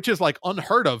 which is like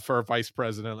unheard of for a vice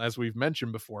president, as we've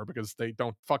mentioned before, because they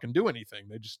don't fucking do anything.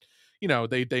 They just,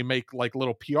 they make like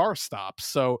little PR stops.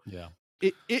 So yeah,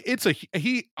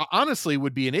 he honestly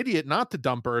would be an idiot not to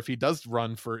dump her if he does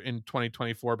run in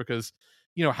 2024, because,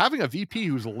 having a VP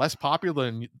who's less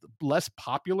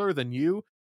popular than you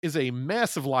is a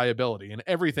massive liability, and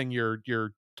everything you're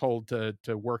told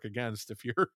to work against if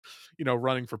you're,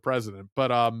 running for president.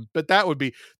 But that would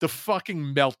be the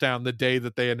fucking meltdown the day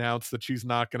that they announce that she's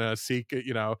not going to seek,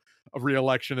 a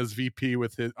re-election as VP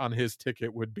on his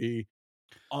ticket would be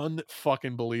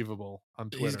unfucking believable on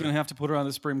Twitter. He's going to have to put her on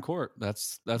the Supreme Court.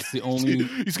 That's the only.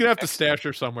 He's going to have to stash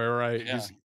her somewhere, right? Yeah.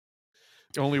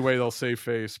 The only way they'll save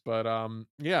face. But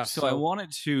yeah. So I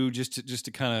wanted to just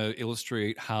to kind of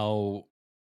illustrate how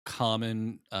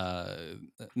common,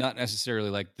 not necessarily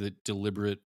like the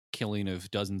deliberate killing of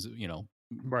dozens of,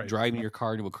 driving your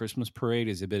car to a Christmas parade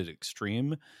is a bit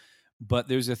extreme, but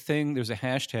there's a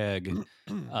hashtag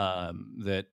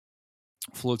that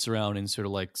floats around in sort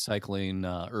of like cycling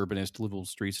urbanist liberal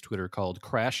streets Twitter called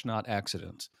 "Crash Not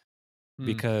Accident," Hmm.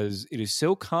 because it is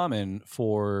so common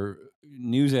for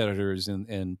news editors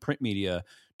and print media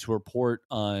to report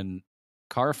on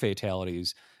car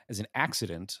fatalities as an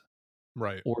accident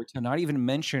Right. or to not even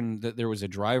mention that there was a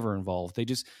driver involved. They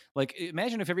just like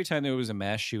imagine if every time there was a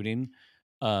mass shooting,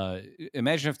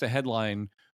 imagine if the headline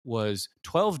was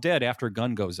 12 dead after a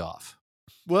gun goes off.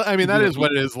 Well, I mean, You'd be that like, is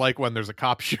what it is like when there's a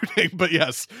cop shooting, but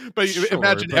yes. But you sure,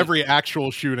 imagine but every actual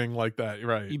shooting like that,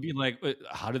 right? you'd be like,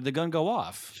 how did the gun go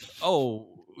off?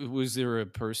 Oh, was there a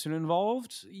person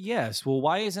involved? Yes. Well,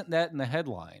 why isn't that in the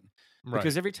headline?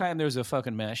 Because Right. every time there's a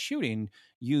fucking mass shooting,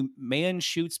 you man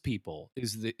shoots people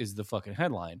is the fucking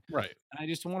headline. Right. And I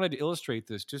just wanted to illustrate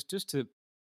this just to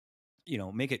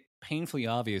make it painfully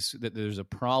obvious that there's a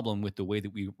problem with the way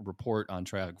that we report on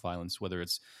traffic violence, whether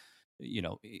it's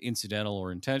incidental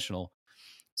or intentional.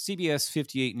 CBS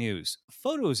 58 News.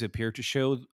 Photos appear to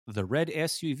show the red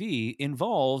SUV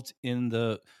involved in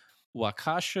the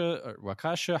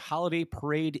Waukesha Holiday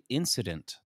Parade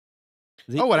incident.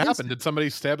 Oh, what happened? Did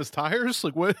somebody stab his tires?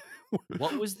 Like what?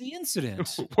 What was the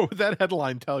incident? What would that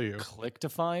headline tell you? Click to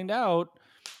find out.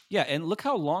 Yeah, and look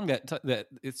how long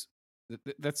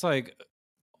that's like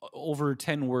over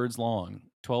 10 words long,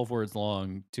 12 words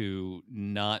long to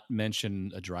not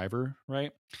mention a driver,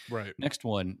 right? Right. Next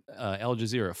one, Al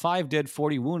Jazeera, 5 dead,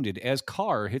 40 wounded as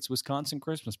car hits Wisconsin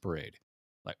Christmas parade.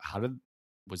 Like,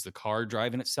 was the car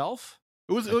driving itself?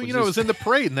 It was, Like, it was in the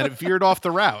parade and then it veered off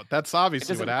the route. That's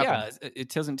obviously what happened. Yeah, it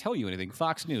doesn't tell you anything.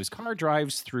 Fox News, car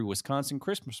drives through Wisconsin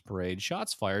Christmas parade,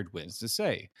 shots fired, witness to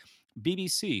say.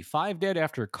 BBC, 5 dead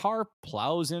after car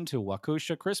plows into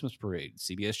Waukesha Christmas parade.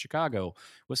 CBS Chicago,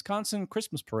 Wisconsin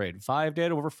Christmas parade, 5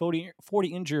 dead, over 40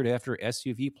 injured after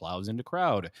SUV plows into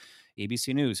crowd.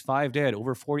 ABC News, 5 dead,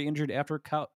 over 40 injured after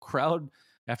car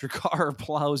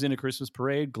plows into Christmas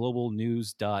parade.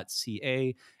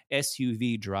 Globalnews.ca,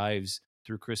 SUV drives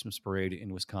through Christmas parade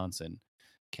in Wisconsin,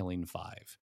 killing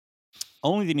 5.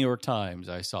 Only the New York Times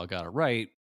I saw got it right,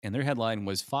 and their headline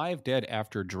was 5 dead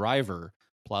after driver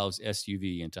plows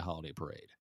SUV into holiday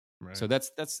parade. Right. So that's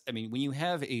I mean, when you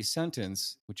have a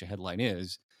sentence, which a headline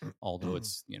is, although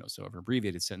it's sort of an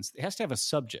abbreviated sentence, it has to have a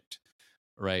subject,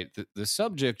 right? The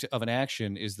subject of an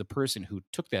action is the person who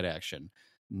took that action,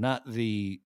 not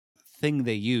the thing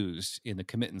they used in the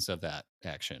committance of that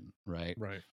action, right?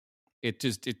 Right.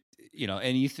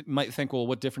 And you might think, well,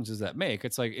 what difference does that make?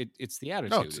 It's like it's the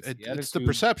attitude. No, it's the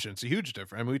perception. It's a huge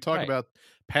difference. I mean, we talk about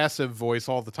passive voice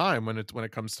all the time when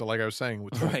it comes to, like I was saying,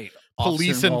 with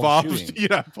police involved,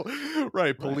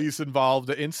 police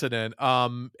involved incident.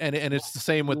 And it's the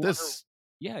same with this.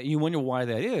 Yeah, you wonder why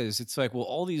that is. It's like, well,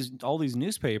 all these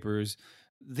newspapers,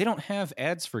 they don't have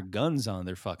ads for guns on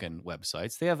their fucking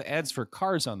websites. They have ads for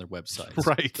cars on their websites,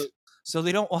 right? So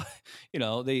they don't want,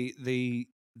 they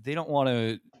don't want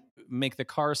to make the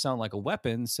car sound like a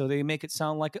weapon, so they make it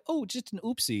sound like, oh, just an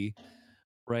oopsie,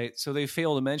 right? So they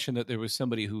fail to mention that there was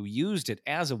somebody who used it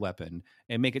as a weapon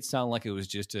and make it sound like it was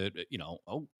just who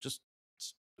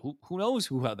knows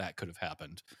how that could have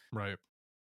happened. Right.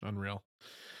 Unreal.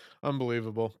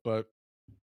 Unbelievable. But,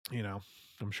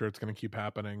 I'm sure it's going to keep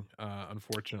happening,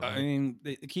 unfortunately. I mean,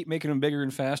 they keep making them bigger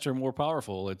and faster and more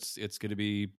powerful. It's going to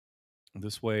be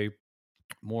this way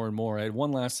more and more. I had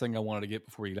one last thing I wanted to get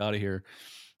before we get out of here.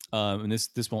 And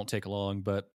this won't take long,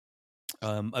 but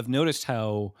I've noticed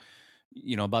how,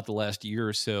 about the last year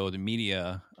or so, the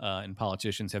media and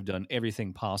politicians have done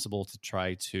everything possible to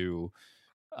try to,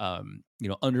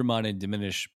 undermine and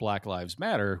diminish Black Lives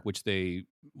Matter, which they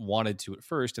wanted to at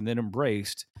first and then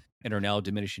embraced and are now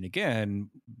diminishing again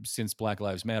since Black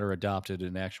Lives Matter adopted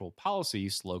an actual policy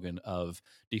slogan of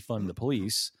defund the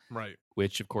police. Right.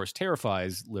 Which, of course,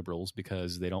 terrifies liberals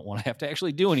because they don't want to have to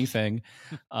actually do anything.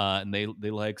 And they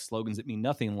like slogans that mean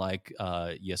nothing, like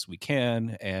yes, we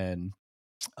can, and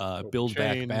build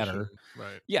back better.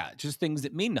 Right. Yeah, just things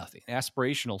that mean nothing,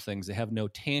 aspirational things that have no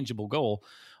tangible goal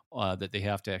that they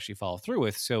have to actually follow through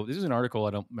with. So this is an article,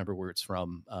 I don't remember where it's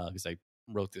from because I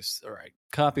wrote this, or I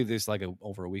copied this like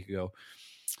over a week ago.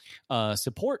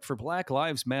 Support for Black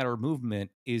Lives Matter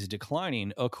movement is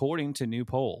declining according to new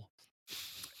poll.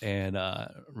 And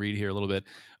read here a little bit.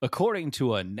 According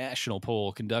to a national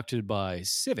poll conducted by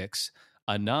Civics,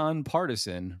 a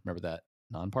nonpartisan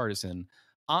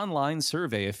online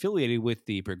survey affiliated with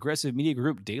the progressive media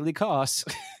group Daily Kos,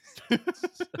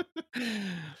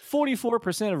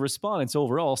 44% of respondents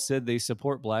overall said they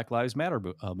support Black Lives Matter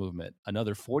movement.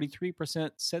 Another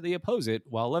 43% said they oppose it,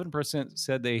 while 11%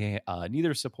 said they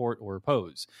neither support or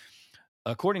oppose.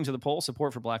 According to the poll,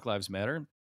 support for Black Lives Matter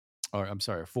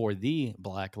for the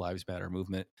Black Lives Matter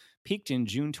movement peaked in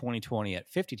June 2020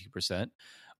 at 52%,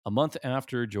 a month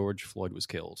after George Floyd was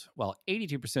killed. While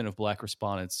 82% of Black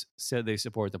respondents said they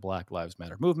support the Black Lives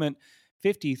Matter movement,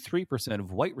 53%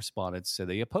 of white respondents said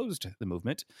they opposed the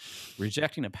movement,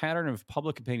 rejecting a pattern of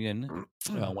public opinion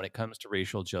when it comes to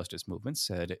racial justice movements,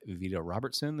 said Vita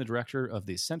Robertson, the director of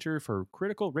the Center for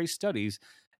Critical Race Studies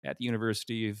at the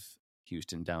University of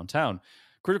Houston downtown.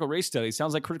 Critical race studies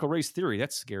sounds like critical race theory.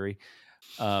 That's scary.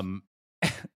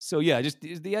 So yeah, just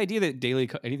the idea that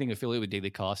anything affiliated with Daily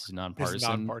Kos is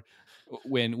nonpartisan.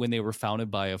 When they were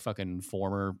founded by a fucking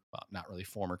former, not really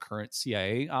former, current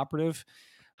CIA operative.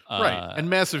 Right, and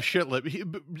massive shit lip.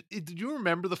 Did you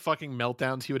remember the fucking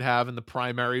meltdowns he would have in the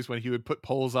primaries when he would put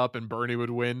polls up and Bernie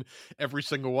would win every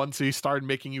single one? So he started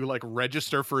making you like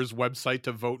register for his website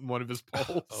to vote in one of his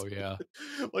polls. Oh yeah,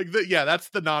 that's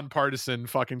the nonpartisan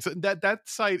fucking. That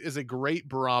site is a great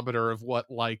barometer of what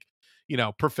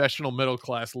professional middle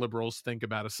class liberals think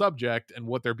about a subject and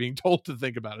what they're being told to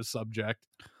think about a subject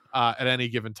at any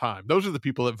given time. Those are the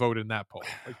people that vote in that poll.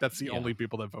 Like that's the only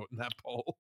people that vote in that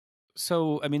poll.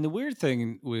 So, I mean, the weird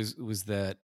thing was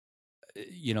that,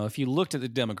 if you looked at the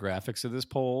demographics of this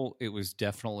poll, it was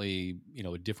definitely,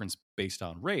 a difference based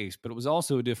on race, but it was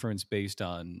also a difference based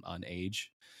on age,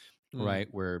 right?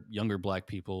 Where younger Black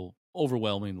people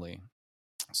overwhelmingly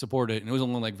supported it, and it was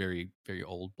only like very, very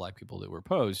old Black people that were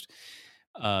opposed.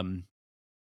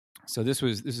 So this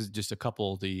is just a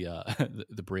couple of the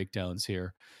the breakdowns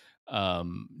here.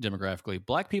 Demographically,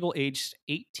 Black people aged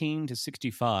 18 to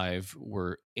 65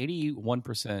 were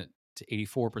 81% to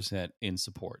 84% in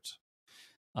support.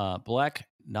 Black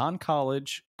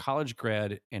non-college, college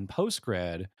grad, and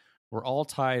post-grad were all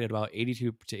tied at about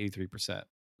 82 to 83%.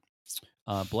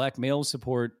 Black males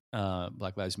support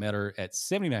Black Lives Matter at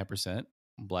 79%.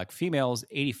 Black females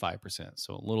 85%.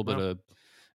 So a little bit of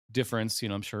difference.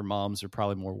 I'm sure moms are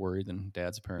probably more worried than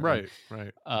dads apparently.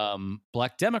 Right.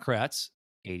 Black Democrats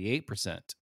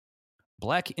 88%.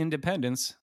 Black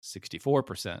independents,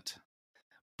 64%.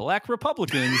 Black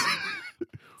Republicans,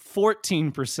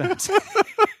 14%.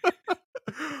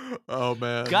 Oh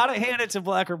man. Gotta hand it to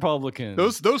Black Republicans.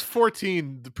 Those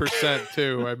 14%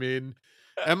 too. I mean,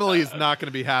 Emily is not going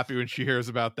to be happy when she hears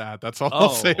about that. That's all I'll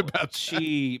say about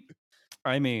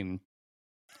that.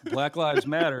 Black Lives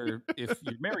Matter if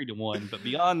you're married to one, but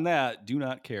beyond that, do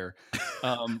not care.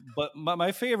 But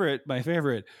my favorite,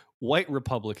 white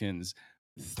Republicans,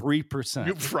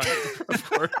 3%. Right, of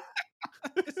course.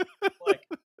 Like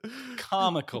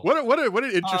comical. What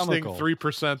an interesting Comical.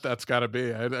 3% that's got to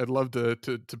be. I'd love to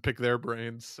pick their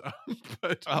brains.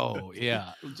 But oh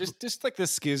yeah, just like the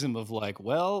schism of like,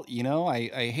 well,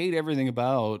 I hate everything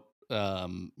about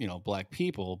Black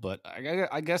people, but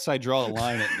I guess I draw the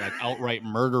line at like outright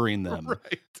murdering them.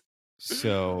 Right.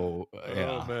 So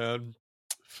yeah. Oh man.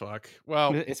 Fuck.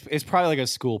 Well, it's probably like a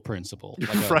school principal,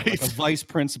 like a vice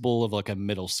principal of like a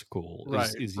middle school.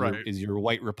 Is your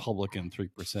white Republican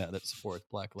 3% that supports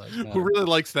Black Lives Matter? Who really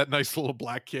likes that nice little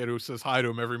black kid who says hi to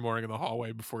him every morning in the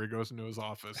hallway before he goes into his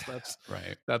office. That's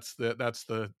right. That's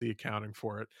the accounting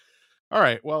for it. All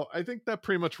right. Well, I think that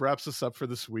pretty much wraps us up for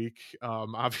this week.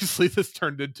 Obviously, this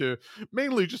turned into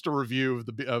mainly just a review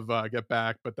of Get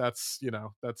Back, but that's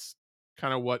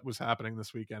kind of what was happening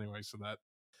this week anyway. So that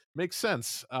makes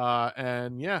sense.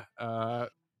 Again,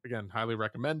 highly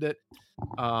recommend it.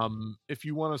 If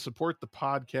you want to support the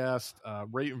podcast,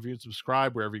 rate, review, and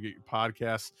subscribe wherever you get your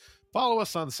podcasts. Follow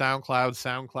us on SoundCloud,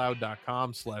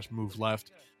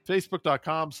 soundcloud.com/moveleft,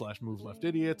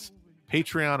 facebook.com/movelefidiots,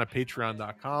 Patreon at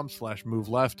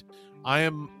patreon.com/moveleft. I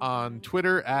am on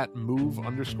Twitter at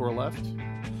move_left.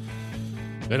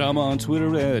 And I'm on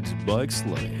Twitter at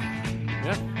BikeSlay.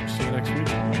 Yeah, see you next week.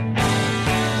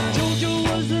 Jojo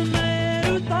was a man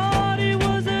who thought he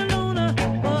was a loner,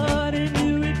 but he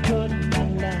knew it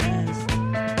couldn't last.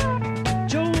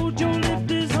 Jojo lived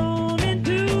his home in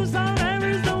Tucson,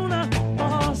 Arizona,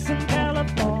 or some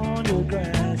California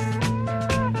grass.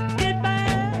 Get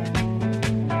back,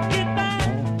 get back,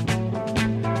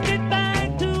 get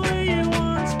back to where you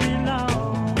once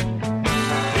belonged.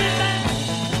 Get back,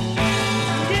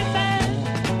 get back,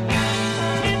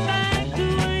 get back to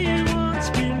where you once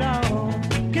belonged.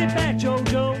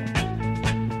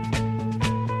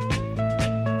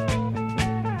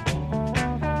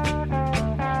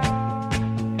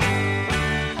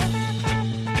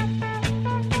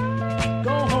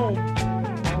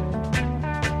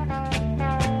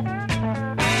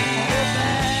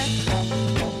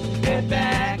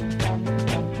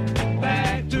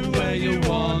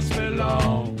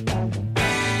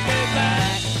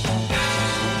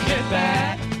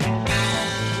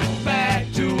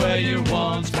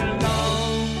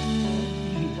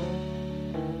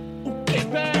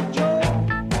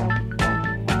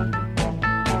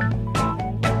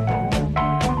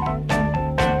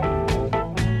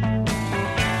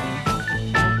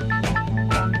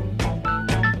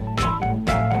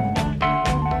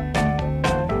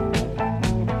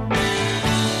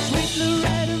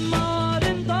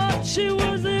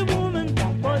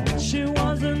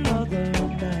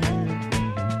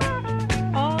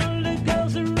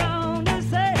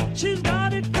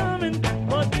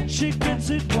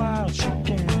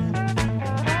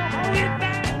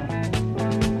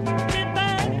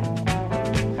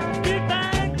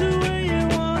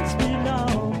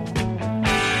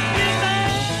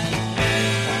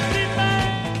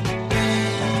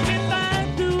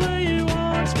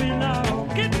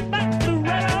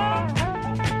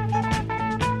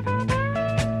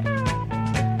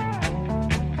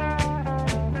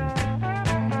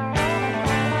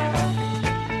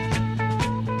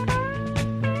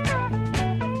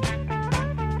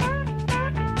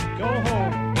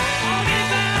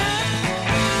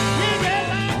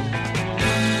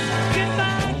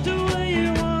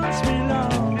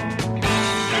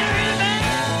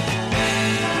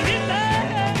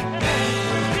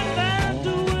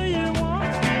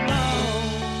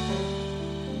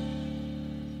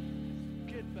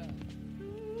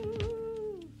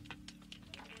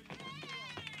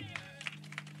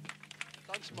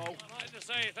 Thanks, Mo. I'd like to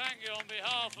say thank you on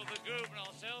behalf of the group and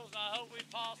ourselves, and I hope we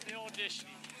pass the audition.